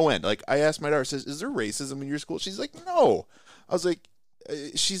to no end. Like, I asked my daughter, says, "Is there racism in your school?" She's like, "No." I was like,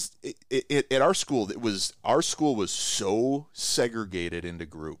 at our school. Our school was so segregated into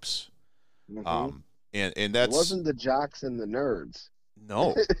groups, Hmm. and It that's wasn't the jocks and the nerds.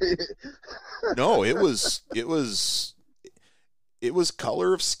 no, no. It was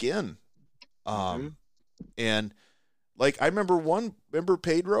color of skin, Mhm. and like I remember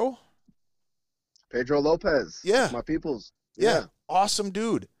Pedro. Pedro Lopez. Yeah. My peoples. Yeah, awesome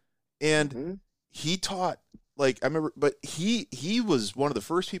dude. And Hmm. he taught, like, I remember, but he was one of the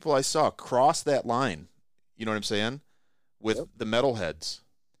first people I saw cross that line. You know what I'm saying? With Yep. the metalheads.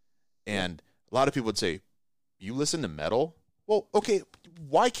 And a lot of people would say, "You listen to metal?" Well, okay,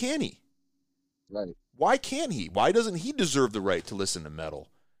 why can't he? Right. Why can't he? Why doesn't he deserve the right to listen to metal?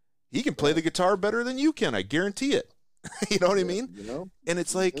 He can play Right. the guitar better than you can, I guarantee it. You know what I Yeah, mean? you know. And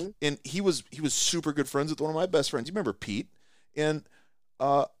it's like, Mhm. and he was super good friends with one of my best friends. You remember Pete? And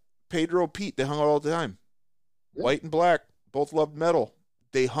Pedro, Pete, they hung out all the time. Yeah. White and black, both loved metal.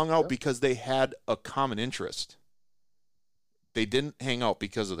 They hung out Yeah. because they had a common interest. They didn't hang out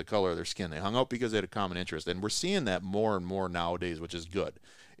because of the color of their skin. They hung out because they had a common interest. And we're seeing that more and more nowadays, which is good.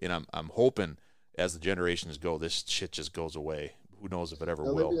 And I'm hoping as the generations go, this shit just goes away. Who knows if it ever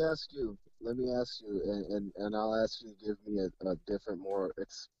Now will. let me ask you, and I'll ask you to give me a different, more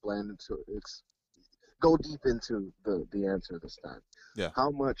explanatory, go deep into the answer this time. Yeah. How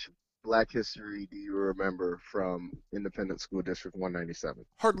much Black history do you remember from Independent School District 197?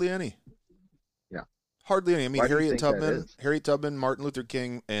 Hardly any. Yeah. Hardly any. I mean, Why do you think that is? Harriet Tubman, Martin Luther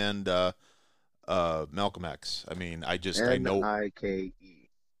King, and Malcolm X. I mean, I know Nike.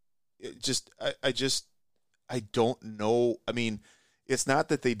 I don't know. I mean, it's not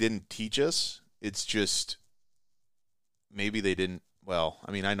that they didn't teach us. It's just maybe they didn't. Well,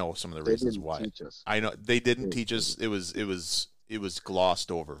 I mean, I know some of the They reasons didn't why. teach us. I know they didn't They teach us. didn't. It was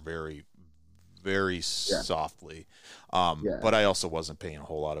glossed over very, very softly. Yeah. But I also wasn't paying a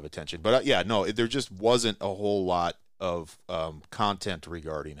whole lot of attention. But yeah, no, there just wasn't a whole lot of content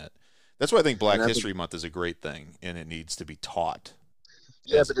regarding it. That's why I think Black And I History Month is a great thing, and it needs to be taught.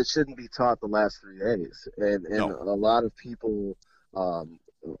 Yeah, but it shouldn't be taught the last 3 days. And No. a lot of people,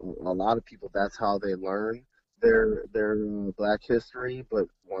 that's how they learn their Black history. But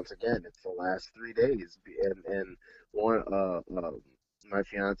once again, it's the last 3 days. And one my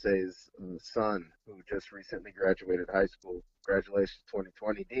fiance's son, who just recently graduated high school, congratulations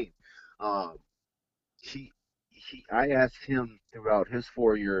 2020, Dean. Um, he I asked him throughout his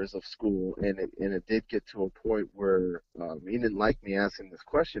 4 years of school, and it did get to a point where he didn't like me asking this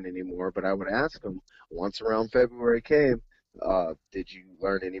question anymore. But I would ask him once around February came. Did you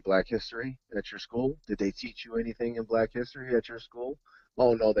learn any Black history at your school? Did they teach you anything in Black history at your school?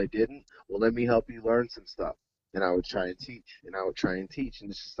 Oh no, they didn't. Well, let me help you learn some stuff. And I would try and teach, and I would try and teach, and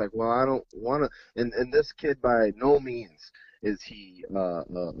it's just like, well, I don't want to. And this kid by no means is he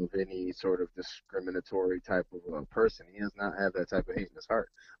of any sort of discriminatory type of person. He does not have that type of hate in his heart.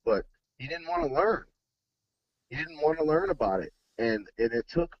 But he didn't want to learn. He didn't want to learn about it. And it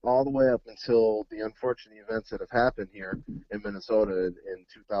took all the way up until the unfortunate events that have happened here in Minnesota in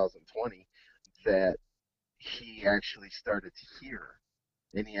 2020 that he actually started to hear,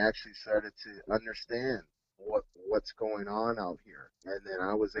 and he actually started to understand what's going on out here. And then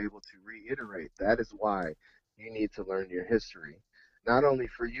I was able to reiterate that is why you need to learn your history, not only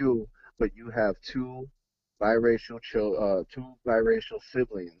for you, but you have two biracial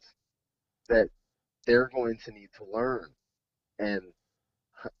siblings that they're going to need to learn. And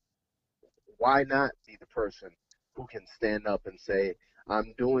why not be the person who can stand up and say,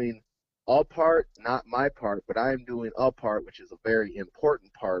 I'm doing a part, not my part, but I am doing a part, which is a very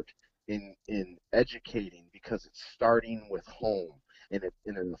important part in educating, because it's starting with home. and it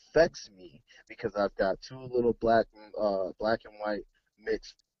affects me because I've got two little black and white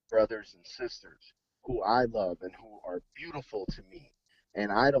mixed brothers and sisters who I love and who are beautiful to me,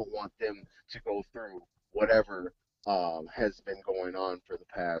 and I don't want them to go through whatever has been going on for the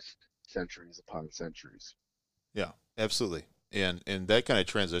past centuries upon centuries. Yeah, absolutely. And that kind of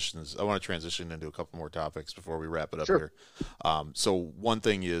transitions. I want to transition into a couple more topics before we wrap it up Sure. here. So one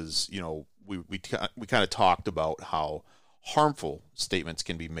thing is, we kind of talked about how harmful statements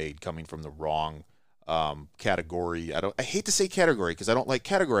can be made coming from the wrong category. I hate to say category because I don't like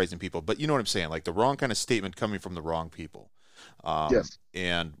categorizing people, but you know what I'm saying, like the wrong kind of statement coming from the wrong people. Yes.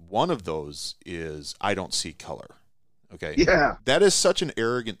 And one of those is I don't see color. Okay. Yeah. That is such an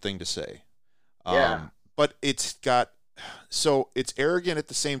arrogant thing to say. Yeah. But it's arrogant at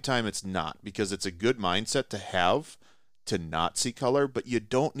the same time it's not, because it's a good mindset to have to not see color, but you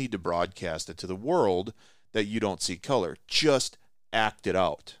don't need to broadcast it to the world that you don't see color. Just act it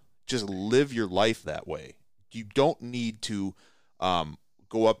out. Just live your life that way. You don't need to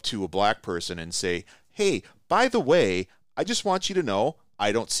go up to a black person and say, hey, by the way, I just want you to know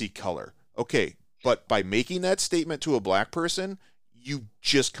I don't see color. Okay, but by making that statement to a black person, you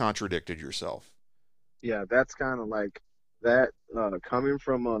just contradicted yourself. Yeah, that's kind of like that coming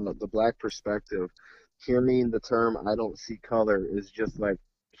from the black perspective. Hearing the term "I don't see color" is just like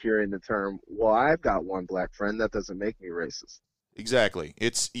hearing the term, "Well, I've got one black friend." That doesn't make me racist. Exactly.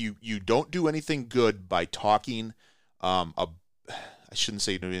 It's you don't do anything good by talking I shouldn't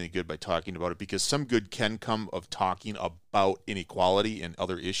say do anything good by talking about it, because some good can come of talking about inequality and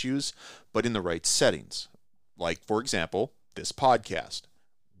other issues, but in the right settings. Like, for example, this podcast.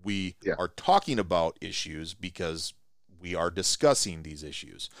 We are talking about issues because we are discussing these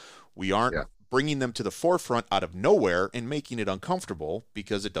issues. We aren't bringing them to the forefront out of nowhere and making it uncomfortable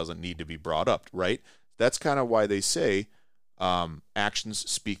because it doesn't need to be brought up, right? That's kind of why they say actions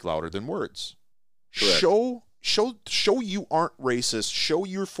speak louder than words. Correct. Show you aren't racist. Show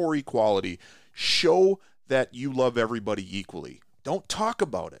you're for equality. Show that you love everybody equally. Don't talk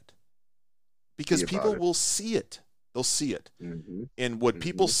about it, because people will see it. They'll see it. Mm-hmm. And when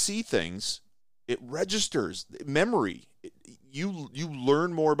people see things, it registers memory. You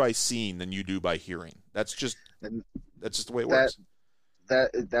learn more by seeing than you do by hearing. That's just the way it works.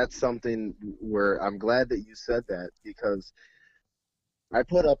 That's something where I'm glad that you said that, because I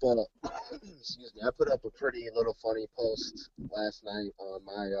put up a pretty little funny post last night on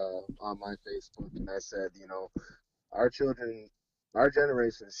my Facebook, and I said, our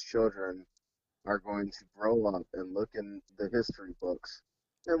generation's children are going to grow up and look in the history books,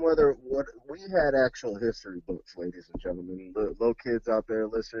 and what we had actual history books, ladies and gentlemen, the little kids out there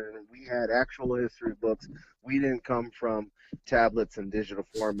listening, we had actual history books. We didn't come from tablets and digital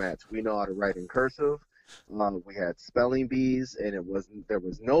formats. We know how to write in cursive. We had spelling bees, and there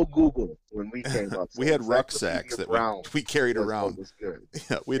was no Google when we came up. We had rucksacks that we carried around. Was good.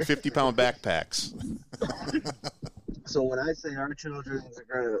 Yeah, we had 50-pound backpacks. So when I say our children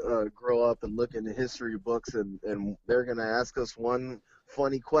are going to grow up and look in the history books, and they're going to ask us one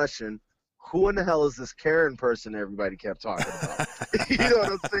funny question: who in the hell is this Karen person everybody kept talking about? You know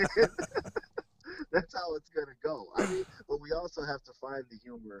what I'm saying? That's how it's going to go. I mean, but we also have to find the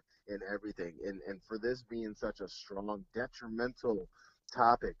humor in everything. And for this being such a strong, detrimental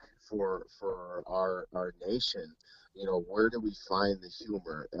topic for our nation, where do we find the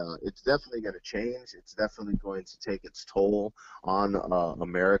humor? It's definitely going to change. It's definitely going to take its toll on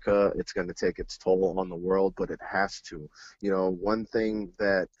America. It's going to take its toll on the world, but it has to. One thing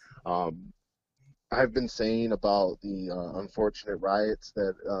that I've been saying about the unfortunate riots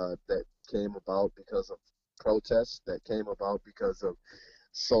that came about because of protests, that came about because of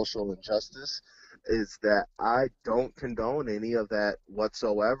social injustice, is that I don't condone any of that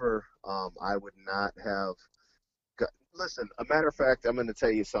whatsoever. I would not have. Listen, a matter of fact, I'm going to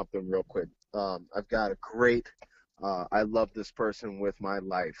tell you something real quick. I've got a great, I love this person with my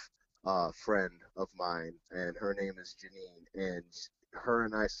life, friend of mine, and her name is Janine, and her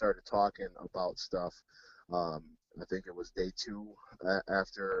and I started talking about stuff. I think it was day 2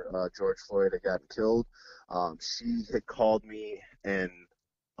 after George Floyd had gotten killed. She had called me, and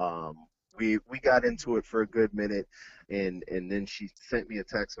we got into it for a good minute, and then she sent me a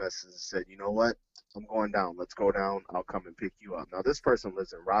text message and said, "You know what? I'm going down. Let's go down. I'll come and pick you up." Now, this person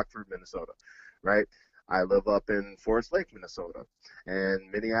lives in Rockford, Minnesota, right? I live up in Forest Lake, Minnesota,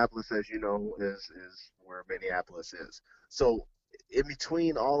 and Minneapolis, as you know, is where Minneapolis is. So in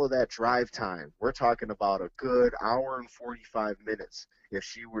between all of that drive time, we're talking about a good hour and 45 minutes if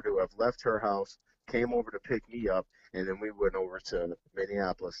she were to have left her house, came over to pick me up, and then we went over to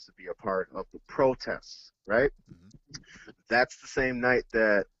Minneapolis to be a part of the protests, right? Mm-hmm. That's the same night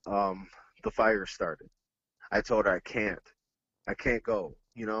that the fire started. I told her I can't go.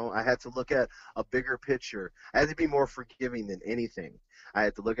 You know, I had to look at a bigger picture. I had to be more forgiving than anything. I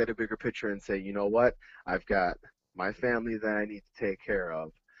had to look at a bigger picture and say, you know what? I've got my family that I need to take care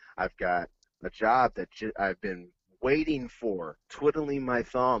of. I've got a job that I've been waiting for, twiddling my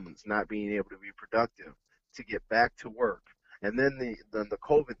thumbs, not being able to be productive to get back to work. And then the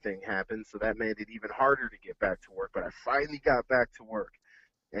COVID thing happened, so that made it even harder to get back to work. But I finally got back to work.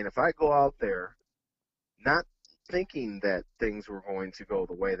 And if I go out there not thinking that things were going to go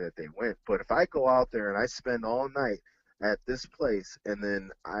the way that they went. But if I go out there and I spend all night at this place and then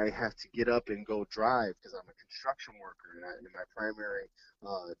I have to get up and go drive because I'm a construction worker and my primary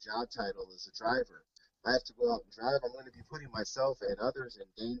job title is a driver. I have to go out and drive. I'm going to be putting myself and others in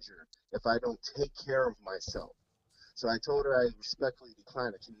danger if I don't take care of myself. So I told her I respectfully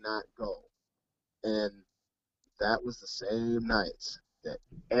declined. I cannot go. And that was the same night that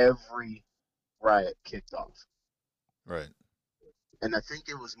every riot kicked off. Right. And I think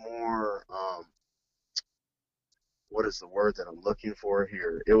it was more, what is the word that I'm looking for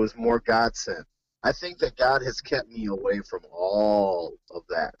here? It was more God sent. I think that God has kept me away from all of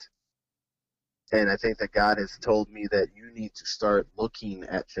that. And I think that God has told me that you need to start looking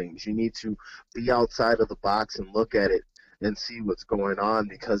at things. You need to be outside of the box and look at it and see what's going on,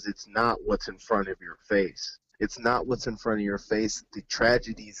 because it's not what's in front of your face. It's not what's in front of your face, the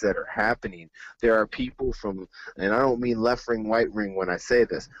tragedies that are happening. There are people from, and I don't mean left ring, white ring when I say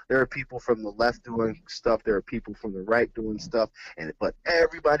this, there are people from the left doing stuff, there are people from the right doing stuff, but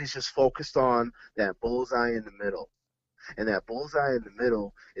everybody's just focused on that bullseye in the middle. And that bullseye in the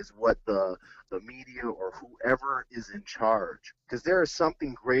middle is what the media or whoever is in charge. Because there is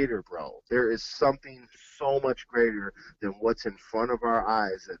something greater, bro. There is something so much greater than what's in front of our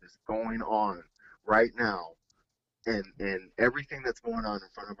eyes that is going on right now. And everything that's going on in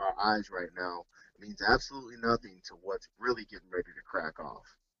front of our eyes right now means absolutely nothing to what's really getting ready to crack off.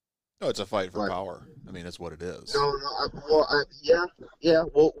 No, it's a fight for power. I mean, it's what it is. Yeah,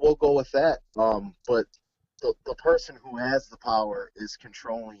 we'll go with that. But the person who has the power is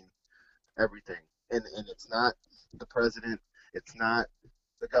controlling everything, and it's not the president, it's not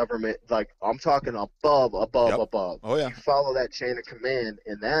the government. Like, I'm talking above. Oh yeah. You follow that chain of command,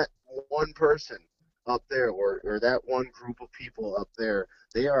 and that one person up there, or that one group of people up there,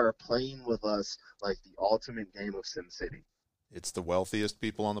 they are playing with us like the ultimate game of SimCity. It's the wealthiest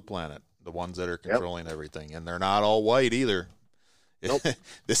people on the planet, the ones that are controlling everything, and they're not all white either. Nope.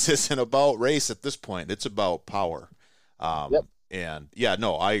 This isn't about race at this point. It's about power. And yeah,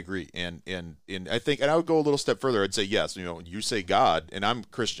 no, I agree. And I think, and I would go a little step further. I'd say, yes, you know, you say God, and I'm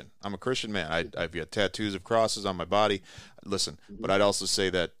Christian. I'm a Christian man. I've got tattoos of crosses on my body. Listen, but I'd also say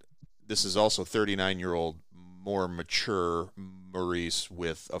that this is also 39-year-old, more mature Maurice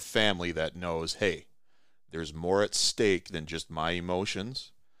with a family that knows, hey, there's more at stake than just my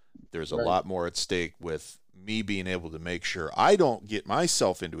emotions. There's a lot more at stake with me being able to make sure I don't get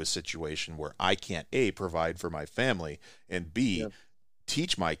myself into a situation where I can't, A, provide for my family, and B,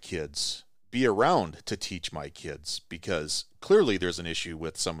 teach my kids, be around to teach my kids, because clearly there's an issue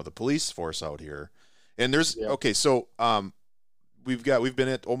with some of the police force out here. And there's, okay, so we've been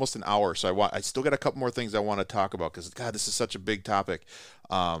at almost an hour, so I still got a couple more things I want to talk about, because, God, this is such a big topic.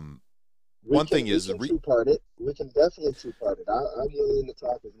 We can two-part it. We can definitely two-part it. I'm willing to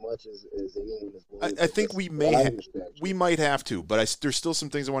talk as much as anyone is willing to. I think we might have to, but there's still some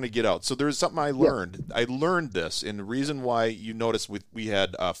things I want to get out. So there's something I learned. Yeah. I learned this, and the reason why you notice we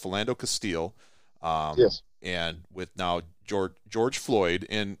had Philando Castile, and with now George Floyd,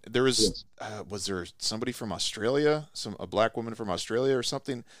 and there was was there somebody from Australia, a black woman from Australia or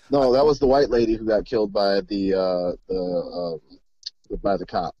something? No, that was the white lady who got killed by the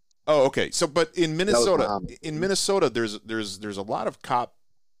cop. Oh, okay. So, but in Minnesota, there's a lot of cop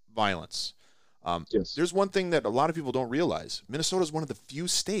violence. There's one thing that a lot of people don't realize. Minnesota is one of the few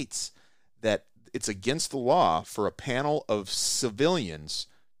states that it's against the law for a panel of civilians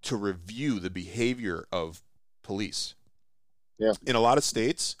to review the behavior of police. Yeah. In a lot of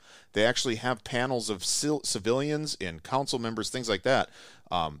states, they actually have panels of civilians and council members, things like that,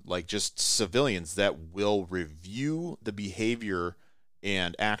 like just civilians that will review the behavior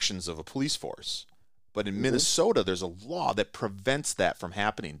and actions of a police force. But in Minnesota, there's a law that prevents that from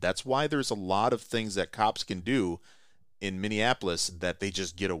happening. That's why there's a lot of things that cops can do in Minneapolis that they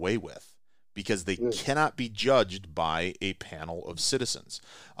just get away with, because they cannot be judged by a panel of citizens.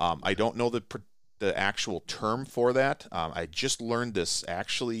 I don't know the actual term for that. I just learned this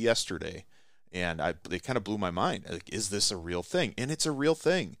actually yesterday, and it kind of blew my mind. Like, is this a real thing? And it's a real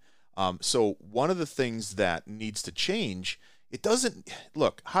thing. So one of the things that needs to change, it doesn't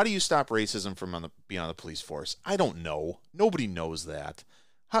look. How do you stop racism from being on the police force? I don't know. Nobody knows that.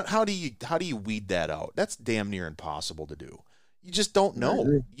 How do you weed that out? That's damn near impossible to do. You just don't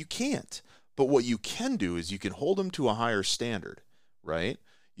know. You can't. But what you can do is you can hold them to a higher standard, right?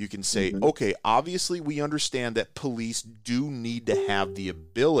 You can say, okay, obviously we understand that police do need to have the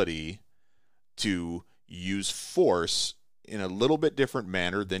ability to use force in a little bit different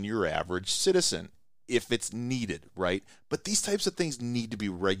manner than your average citizen if it's needed, right? But these types of things need to be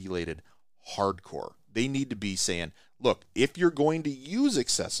regulated hardcore. They need to be saying, look, if you're going to use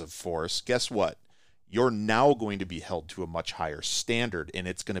excessive force, guess what? You're now going to be held to a much higher standard, and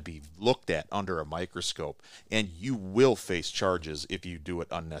it's going to be looked at under a microscope, and you will face charges if you do it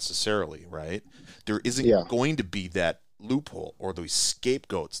unnecessarily, right? There isn't going to be that loophole or those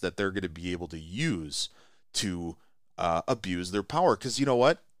scapegoats that they're going to be able to use to abuse their power. Because you know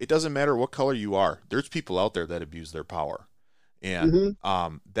what? It doesn't matter what color you are. There's people out there that abuse their power. And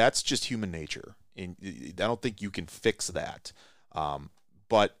that's just human nature. And I don't think you can fix that.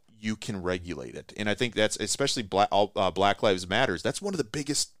 But you can regulate it. And I think that's especially Black Lives Matters. That's one of the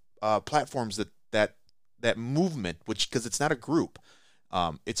biggest platforms that movement, which, because it's not a group,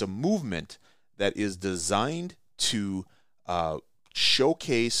 it's a movement that is designed to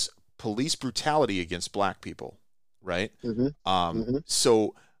showcase police brutality against black people, right?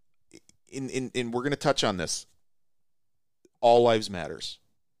 So in we're going to touch on this. All lives matters.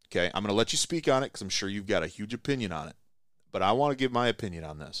 Okay, I'm going to let you speak on it because I'm sure you've got a huge opinion on it. But I want to give my opinion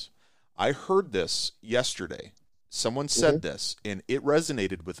on this. I heard this yesterday. Someone said this, and it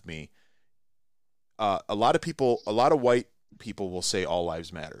resonated with me. A lot of white people will say all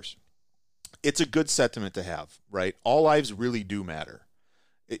lives matters. It's a good sentiment to have, right? All lives really do matter.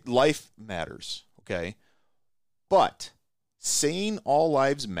 Life matters, okay? But saying all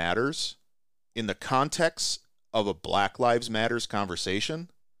lives matters in the context of a Black Lives Matters conversation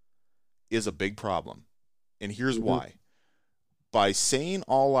is a big problem. And here's why. By saying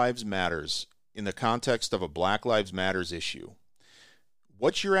all lives matters in the context of a Black Lives Matters issue,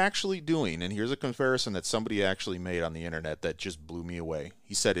 what you're actually doing, and here's a comparison that somebody actually made on the internet that just blew me away.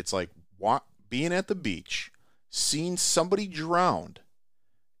 He said it's like being at the beach, seeing somebody drowned,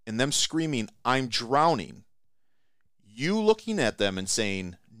 and them screaming, "I'm drowning." You looking at them and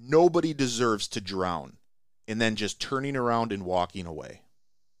saying, "Nobody deserves to drown," and then just turning around and walking away.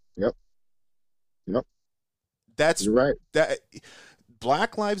 Yep. That's You're right. That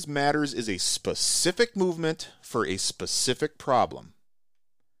Black Lives Matters is a specific movement for a specific problem.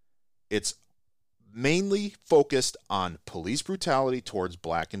 It's mainly focused on police brutality towards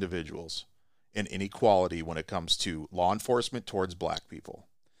black individuals and inequality when it comes to law enforcement towards black people.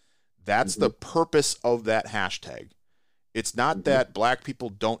 That's the purpose of that hashtag. It's not that black people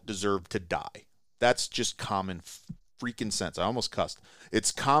don't deserve to die. That's just common freaking sense. I almost cussed.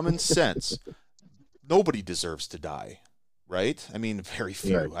 It's common sense. Nobody deserves to die, right? I mean, very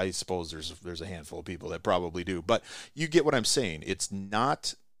few. Right. I suppose there's a handful of people that probably do. But you get what I'm saying. It's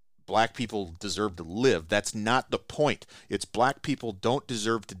not black people deserve to live. That's not the point. It's black people don't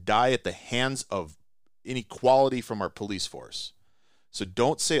deserve to die at the hands of inequality from our police force. So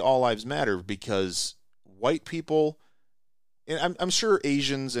don't say all lives matter, because white people, and I'm sure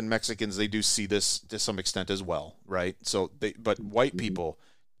Asians and Mexicans, they do see this to some extent as well, right? But white people,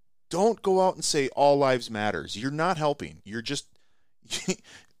 don't go out and say all lives matters. You're not helping. You're just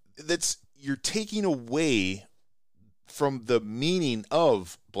you're taking away from the meaning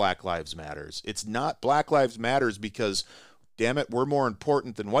of Black Lives Matters. It's not Black Lives Matters because, damn it, we're more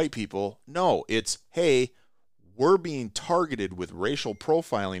important than white people. No, it's, hey, we're being targeted with racial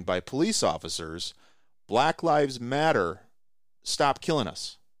profiling by police officers. Black Lives Matter. Stop killing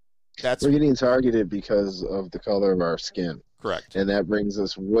us. We're getting targeted because of the color of our skin. Correct. And that brings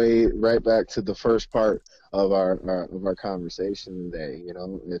us right back to the first part of our conversation today. You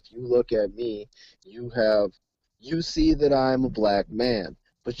know, if you look at me, you see that I'm a black man,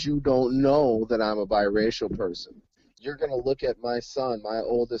 but you don't know that I'm a biracial person. You're going to look at my son, my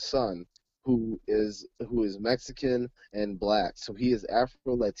oldest son, who is Mexican and black. So he is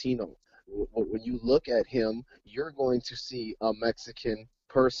Afro-Latino. When you look at him, you're going to see a Mexican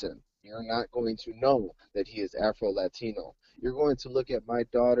person. You're not going to know that he is Afro-Latino. You're going to look at my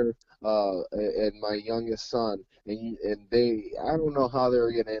daughter and my youngest son, and I don't know how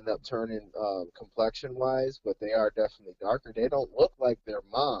they're going to end up turning complexion-wise, but they are definitely darker. They don't look like their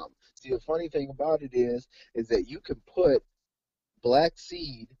mom. See, the funny thing about it is that you can put black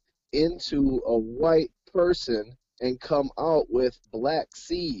seed into a white person and come out with black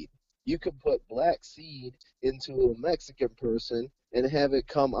seed. You can put black seed into a Mexican person and have it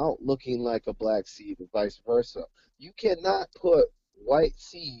come out looking like a black seed and vice versa. You cannot put white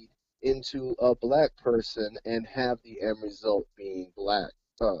seed into a black person and have the end result being black.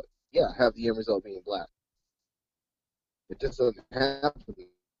 Have the end result being black. It just doesn't happen.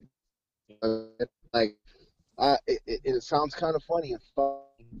 Like, it sounds kind of funny and fun,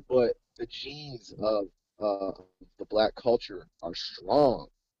 but the genes of the black culture are strong.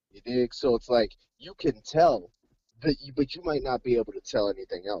 You dig? So it's like you can tell, but you might not be able to tell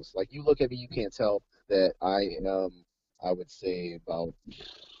anything else. Like you look at me, you can't tell that I am, I would say about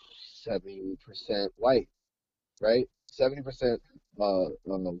 70% white, right? 70%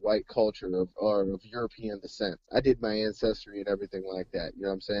 white culture of European descent. I did my ancestry and everything like that. You know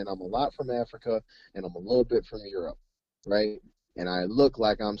what I'm saying? I'm a lot from Africa and I'm a little bit from Europe, right? And I look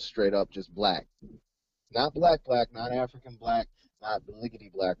like I'm straight up just black. Not black, not African black, not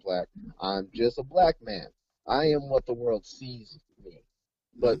liggity black. I'm just a black man. I am what the world sees me.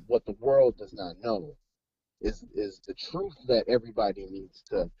 But what the world does not know is the truth that everybody needs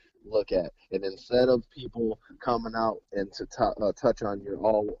to look at. And instead of people coming out and to touch on your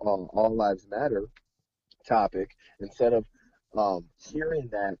all lives matter topic, instead of hearing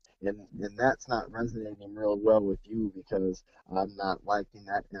that, and that's not resonating real well with you because I'm not liking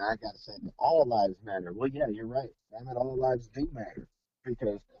that, and I gotta say that all lives matter. Well, yeah, you're right. Damn it, all lives do matter,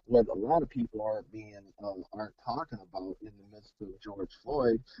 because what a lot of people aren't talking about in the midst of George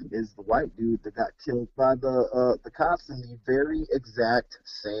Floyd is the white dude that got killed by the cops in the very exact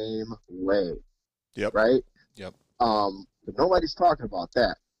same way. Yep. Right. Yep. But nobody's talking about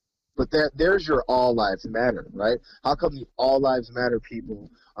that. But there's your all lives matter, right? How come the all lives matter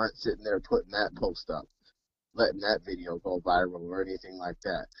people aren't sitting there putting that post up, letting that video go viral or anything like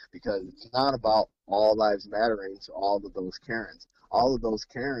that? Because it's not about all lives mattering to all of those Karens. All of those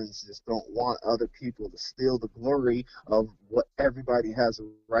Karens just don't want other people to steal the glory of what everybody has a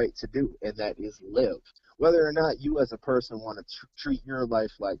right to do, and that is live. Whether or not you as a person want to treat your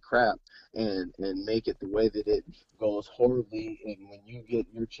life like crap and make it the way that it goes horribly, and when you get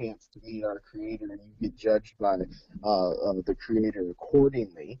your chance to meet our creator and you get judged by the creator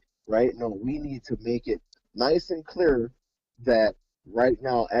accordingly, right? No, we need to make it nice and clear that right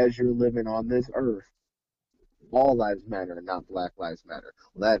now, as you're living on this earth, all lives matter and not black lives matter.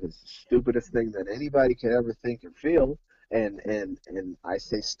 Well, that is the stupidest thing that anybody could ever think or feel. And I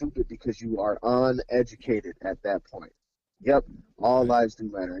say stupid because you are uneducated at that point. Yep, all lives do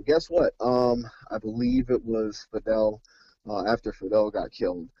matter. And guess what? I believe it was Fidel. After Fidel got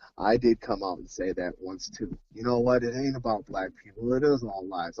killed, I did come out and say that once too. You know what? It ain't about black people. It is all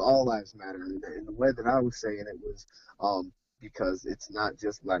lives. All lives matter. And the way that I was saying it was because it's not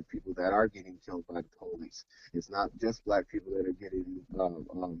just black people that are getting killed by the police. It's not just black people that are getting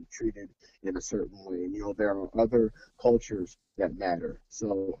treated in a certain way. And, you know, there are other cultures that matter.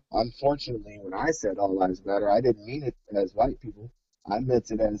 So, unfortunately, when I said all lives matter, I didn't mean it as white people. I meant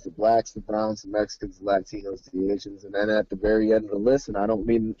it as the blacks, the browns, the Mexicans, the Latinos, the Asians, and then at the very end of the list, and I don't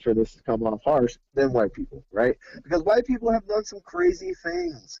mean for this to come off harsh, then white people, right? Because white people have done some crazy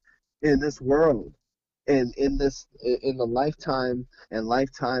things in this world. And in the lifetime and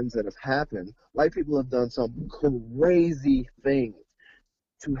lifetimes that have happened, white people have done some crazy things.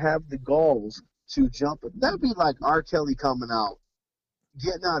 To have the goals to jump, that'd be like R. Kelly coming out,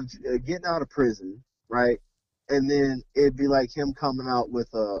 getting out of prison, right? And then it'd be like him coming out with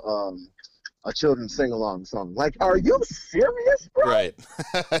a children's sing-along song. Like, are you serious, bro? Right.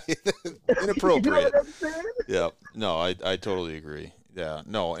 Inappropriate. You know what I'm saying? Yeah. No, I totally agree. Yeah.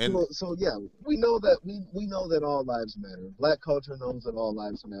 No. And so yeah, we know that we know that all lives matter. Black culture knows that all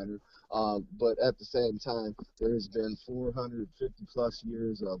lives matter. But at the same time, there's been 450 plus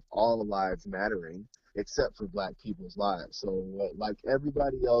years of all lives mattering, except for black people's lives. So like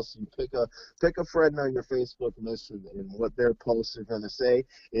everybody else, you pick a friend on your Facebook list, and what their posts are going to say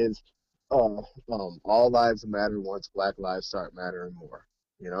is, all lives matter once black lives start mattering more.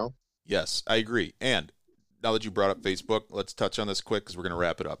 You know? Yes, I agree. And now that you brought up Facebook, let's touch on this quick because we're going to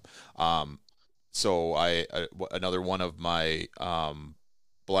wrap it up. So another one of my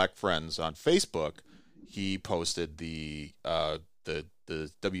black friends on Facebook, he posted the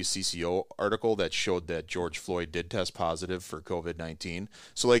WCCO article that showed that George Floyd did test positive for COVID-19.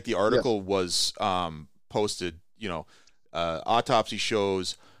 So like the article was posted, you know, autopsy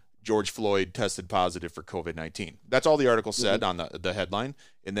shows George Floyd tested positive for COVID-19. That's all the article said on the headline.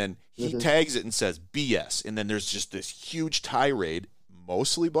 And then he tags it and says BS. And then there's just this huge tirade,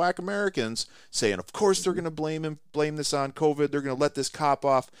 mostly black Americans, saying, of course they're going to blame this on COVID. They're going to let this cop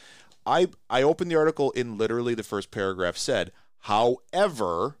off. I opened the article and literally the first paragraph said,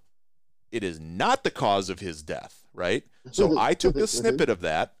 however, it is not the cause of his death. right? So I took a snippet of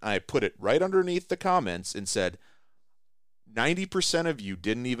that, I put it right underneath the comments and said, 90% of you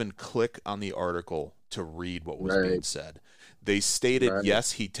didn't even click on the article to read what was being said. They stated,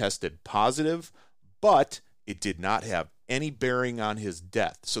 yes, he tested positive, but it did not have any bearing on his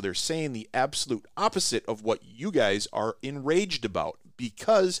death. So they're saying the absolute opposite of what you guys are enraged about,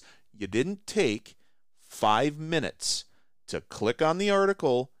 because you didn't take 5 minutes to click on the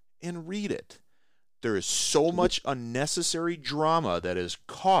article and read it. There is so much unnecessary drama that is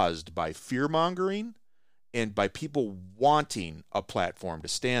caused by fear-mongering and by people wanting a platform to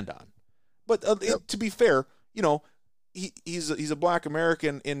stand on. But to be fair, you know, he's a black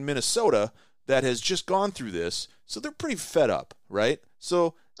American in Minnesota that has just gone through this, so they're pretty fed up, right?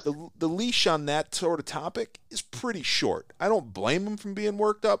 So the leash on that sort of topic is pretty short. I don't blame him from being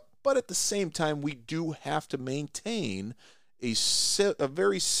worked up, but at the same time, we do have to maintain a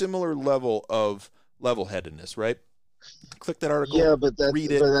very similar level of level-headedness, right? Click that article. Yeah, but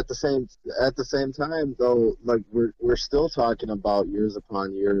read it. But at the same time, though, like we're still talking about years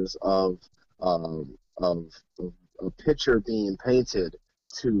upon years of a picture being painted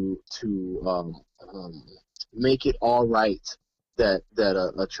to make it all right that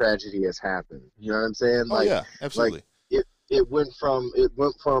a tragedy has happened. You know what I'm saying? Oh, yeah, absolutely. Like it went from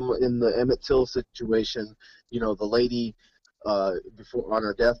in the Emmett Till situation. You know, the lady before on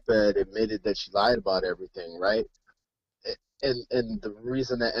her deathbed admitted that she lied about everything, right? And the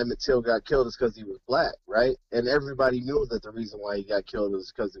reason that Emmett Till got killed is because he was black, right? And everybody knew that the reason why he got killed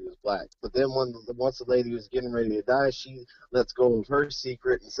was because he was black. But then once the lady was getting ready to die, she lets go of her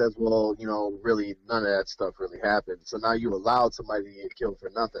secret and says, well, you know, really none of that stuff really happened. So now you allowed somebody to get killed for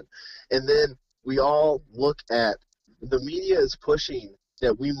nothing. And then we all look at, the media is pushing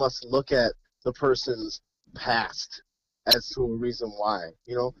that we must look at the person's past as to a reason why.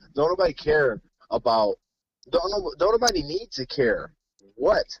 You know, don't nobody care about, don't nobody need to care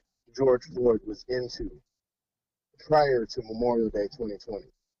what George Floyd was into prior to Memorial Day 2020.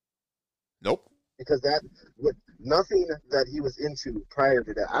 Nope. Because nothing that he was into prior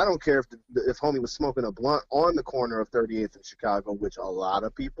to that. I don't care if homie was smoking a blunt on the corner of 38th in Chicago, which a lot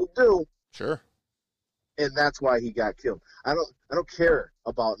of people do. Sure. And that's why he got killed. I don't care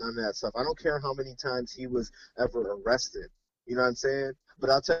about none of that stuff. I don't care how many times he was ever arrested. You know what I'm saying? But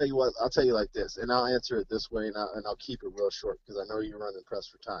I'll tell you what. I'll tell you like this, and I'll answer it this way, and I'll keep it real short because I know you're running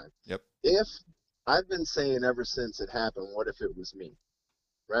pressed for time. Yep. If I've been saying ever since it happened, what if it was me?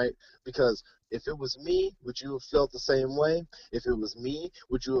 Right? Because if it was me, would you have felt the same way? If it was me,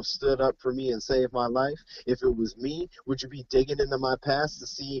 would you have stood up for me and saved my life? If it was me, would you be digging into my past to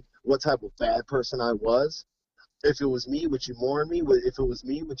see what type of bad person I was? If it was me, would you mourn me? If it was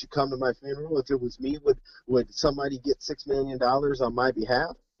me, would you come to my funeral? If it was me, would somebody get $6 million on my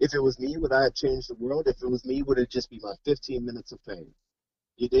behalf? If it was me, would I have changed the world? If it was me, would it just be my 15 minutes of fame?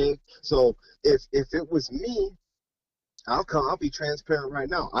 You dig? So if it was me, I'll be transparent right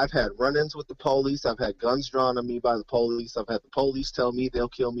now. I've had run-ins with the police. I've had guns drawn on me by the police. I've had the police tell me they'll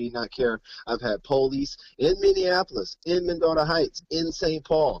kill me, not care. I've had police in Minneapolis, in Mendota Heights, in St.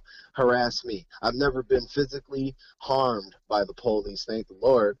 Paul harass me. I've never been physically harmed by the police, thank the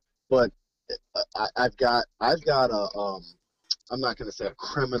Lord. But I've got a I'm not going to say a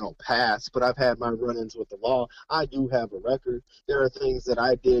criminal past, but I've had my run-ins with the law. I do have a record. There are things that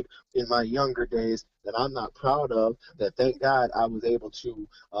I did in my younger days that I'm not proud of, that thank God I was able to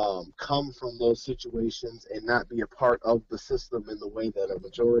come from those situations and not be a part of the system in the way that a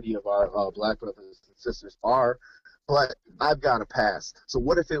majority of our black brothers and sisters are. But I've got a past. So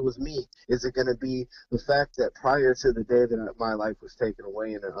what if it was me? Is it going to be the fact that prior to the day that my life was taken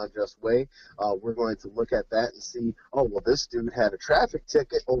away in an unjust way, we're going to look at that and see, oh, well, this dude had a traffic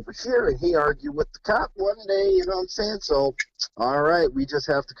ticket over here, and he argued with the cop one day, you know what I'm saying? So, all right, we just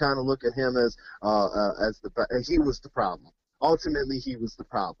have to kind of look at him as he was the problem. Ultimately, he was the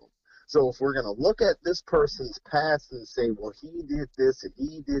problem. So if we're going to look at this person's past and say, well, he did this and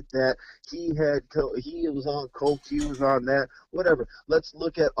he did that, he was on coke, he was on that, whatever. Let's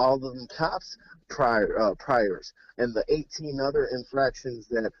look at all of them cops' priors and the 18 other infractions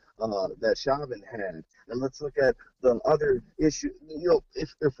that Chauvin had. And let's look at the other issue. You know,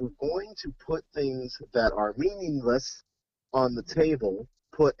 if we're going to put things that are meaningless on the table,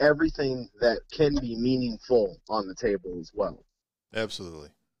 put everything that can be meaningful on the table as well. Absolutely.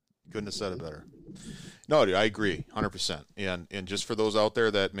 Couldn't have said it better. No, dude, I agree 100%. And just for those out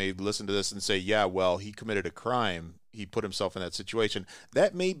there that may listen to this and say, yeah, well, he committed a crime, he put himself in that situation,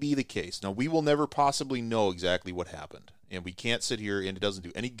 that may be the case. Now, we will never possibly know exactly what happened. And we can't sit here, and it doesn't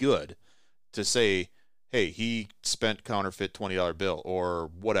do any good to say, hey, he spent counterfeit $20 bill or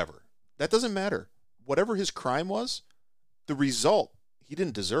whatever. That doesn't matter. whatever his crime was, the result he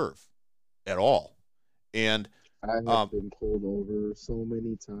didn't deserve at all. And I have been pulled over so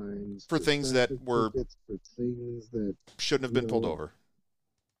many times for for things that traffic were tickets, for things that, shouldn't have you been pulled know, over.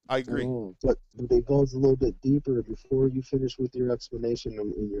 I at agree. all. But it goes a little bit deeper. Before you finish with your explanation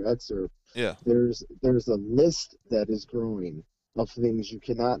in your excerpt, Yeah. there's a list that is growing of things you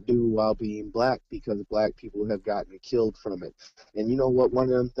cannot do while being black because black people have gotten killed from it. And you know what one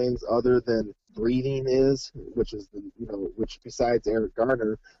of them things other than breathing is, which is which besides Eric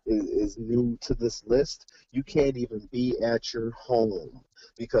Garner is new to this list, you can't even be at your home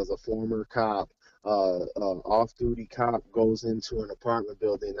because a former cop off-duty cop goes into an apartment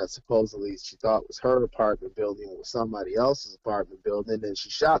building that supposedly she thought was her apartment building, was somebody else's apartment building, and she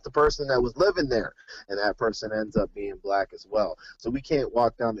shot the person that was living there, and that person ends up being black as well. So we can't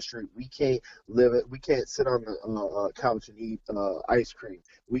walk down the street. We can't we can't sit on the couch and eat ice cream.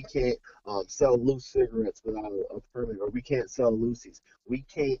 We can't sell loose cigarettes without a permit, or we can't sell loosies. We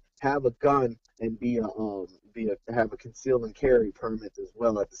can't have a gun and have a conceal and carry permit as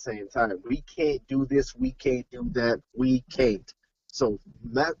well at the same time. We can't do this. We can't do that. We can't. So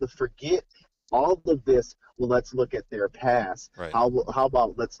forget all of this. Well, let's look at their past. Right. How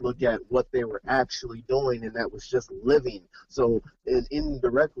about let's look at what they were actually doing, and that was just living. So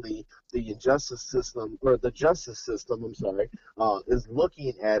indirectly, the justice system, I'm sorry, is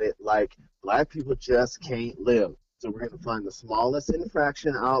looking at it like black people just can't live. So we're going to find the smallest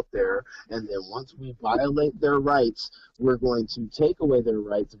infraction out there, and then once we violate their rights, we're going to take away their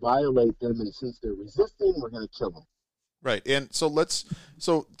rights, violate them, and since they're resisting, we're going to kill them. Right. And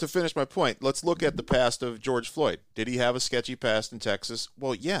so to finish my point, let's look at the past of George Floyd. Did he have a sketchy past in Texas?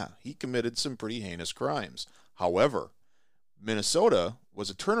 Well, yeah, he committed some pretty heinous crimes. However, Minnesota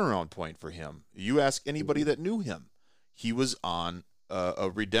was a turnaround point for him. You ask anybody that knew him, he was on a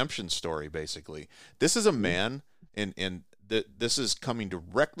redemption story, basically. This is a man, and this is coming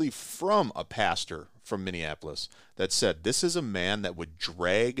directly from a pastor from Minneapolis that said this is a man that would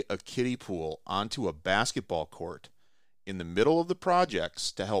drag a kiddie pool onto a basketball court in the middle of the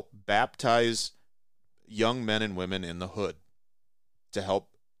projects to help baptize young men and women in the hood, to help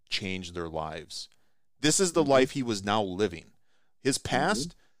change their lives. This is the life he was now living. His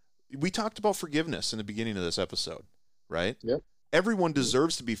past, we talked about forgiveness in the beginning of this episode, right? Yep. Everyone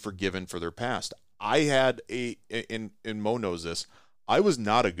deserves to be forgiven for their past. I had and Mo knows this, I was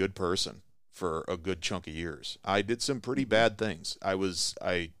not a good person for a good chunk of years. I did some pretty bad things.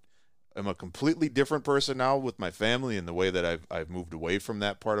 I'm a completely different person now with my family and the way that I've moved away from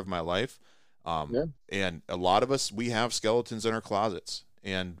that part of my life. And a lot of us, we have skeletons in our closets,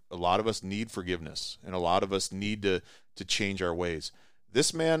 and a lot of us need forgiveness, and a lot of us need to change our ways.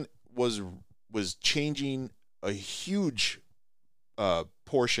 This man was changing a huge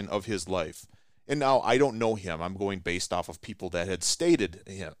portion of his life. And now I don't know him. I'm going based off of people that had stated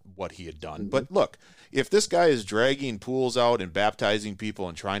what he had done. But look, if this guy is dragging pools out and baptizing people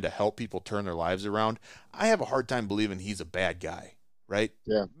and trying to help people turn their lives around, I have a hard time believing he's a bad guy, right?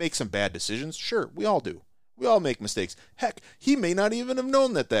 Yeah. Make some bad decisions. Sure, we all do. We all make mistakes. Heck, he may not even have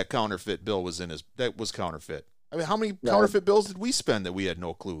known that counterfeit bill was that was counterfeit. I mean, how many counterfeit bills did we spend that we had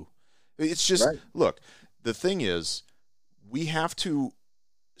no clue? It's just, look, the thing is, we have to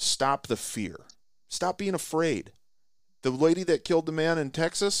stop the fear. Stop being afraid. The lady that killed the man in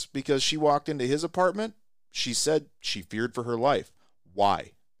Texas because she walked into his apartment, she said she feared for her life.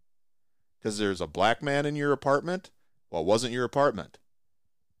 Why? Because there's a black man in your apartment? Well, it wasn't your apartment.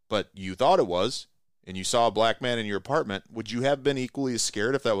 But you thought it was, and you saw a black man in your apartment. Would you have been equally as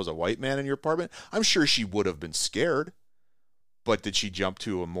scared if that was a white man in your apartment? I'm sure she would have been scared. But did she jump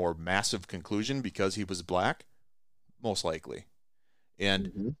to a more massive conclusion because he was black? Most likely.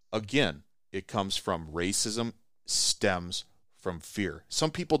 And again, it comes from racism, stems from fear.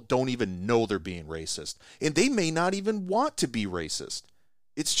 Some people don't even know they're being racist, and they may not even want to be racist.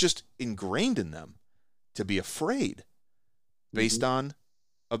 It's just ingrained in them to be afraid based on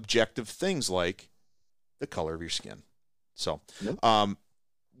objective things like the color of your skin. So,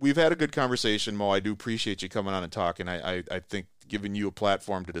 we've had a good conversation, Mo. I do appreciate you coming on and talking. I think giving you a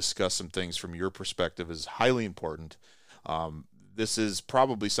platform to discuss some things from your perspective is highly important. This is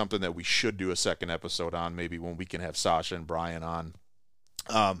probably something that we should do a second episode on, maybe when we can have Sasha and Brian on.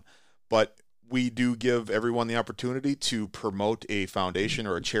 But we do give everyone the opportunity to promote a foundation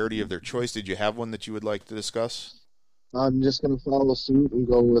or a charity of their choice. Did you have one that you would like to discuss? I'm just going to follow suit and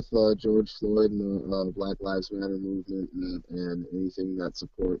go with George Floyd and the Black Lives Matter movement, and anything that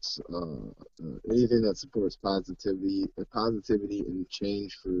supports positivity and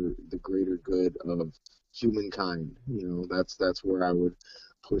change for the greater good of humankind. That's where I would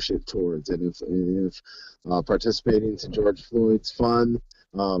push it towards. And if participating to George Floyd's fund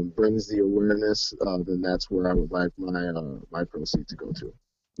brings the awareness, then that's where I would like my proceeds to go to.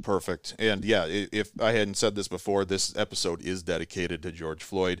 Perfect. And yeah, if I hadn't said this before, this episode is dedicated to George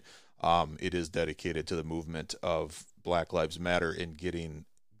Floyd. It is dedicated to the movement of Black Lives Matter in getting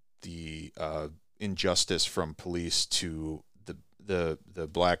the injustice from police to the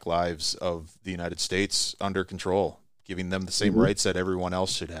Black lives of the United States under control, giving them the same rights that everyone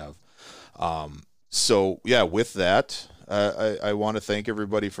else should have. So yeah, with that, I want to thank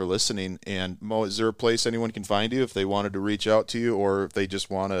everybody for listening. And Mo, is there a place anyone can find you if they wanted to reach out to you, or if they just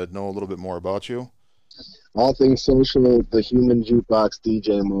want to know a little bit more about you? All things social, the Human Jukebox,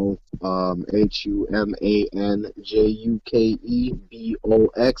 DJ Mo,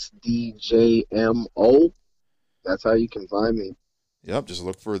 HUMANJUKEBOX DJMO. That's how you can find me. Yep, just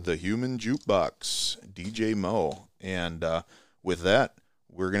look for the Human Jukebox, DJ Mo. And with that,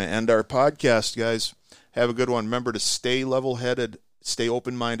 we're going to end our podcast, guys. Have a good one. Remember to stay level-headed, stay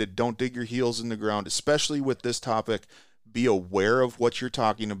open-minded, don't dig your heels in the ground, especially with this topic. Be aware of what you're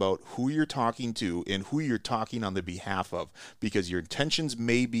talking about, who you're talking to, and who you're talking on the behalf of, because your intentions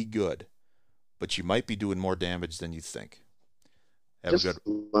may be good, but you might be doing more damage than you think. Have Just a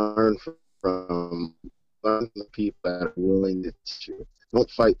good learn from the people that are willing to teach you.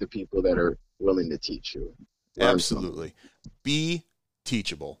 Don't fight the people that are willing to teach you. Learn Absolutely. Be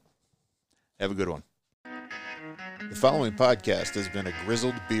teachable. Have a good one. The following podcast has been a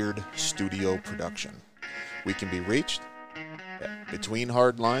Grizzled Beard Studio production. We can be reached at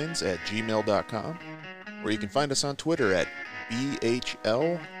betweenhardlines@gmail.com, or you can find us on Twitter at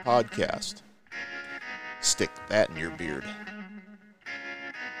BHL Podcast. Stick that in your beard.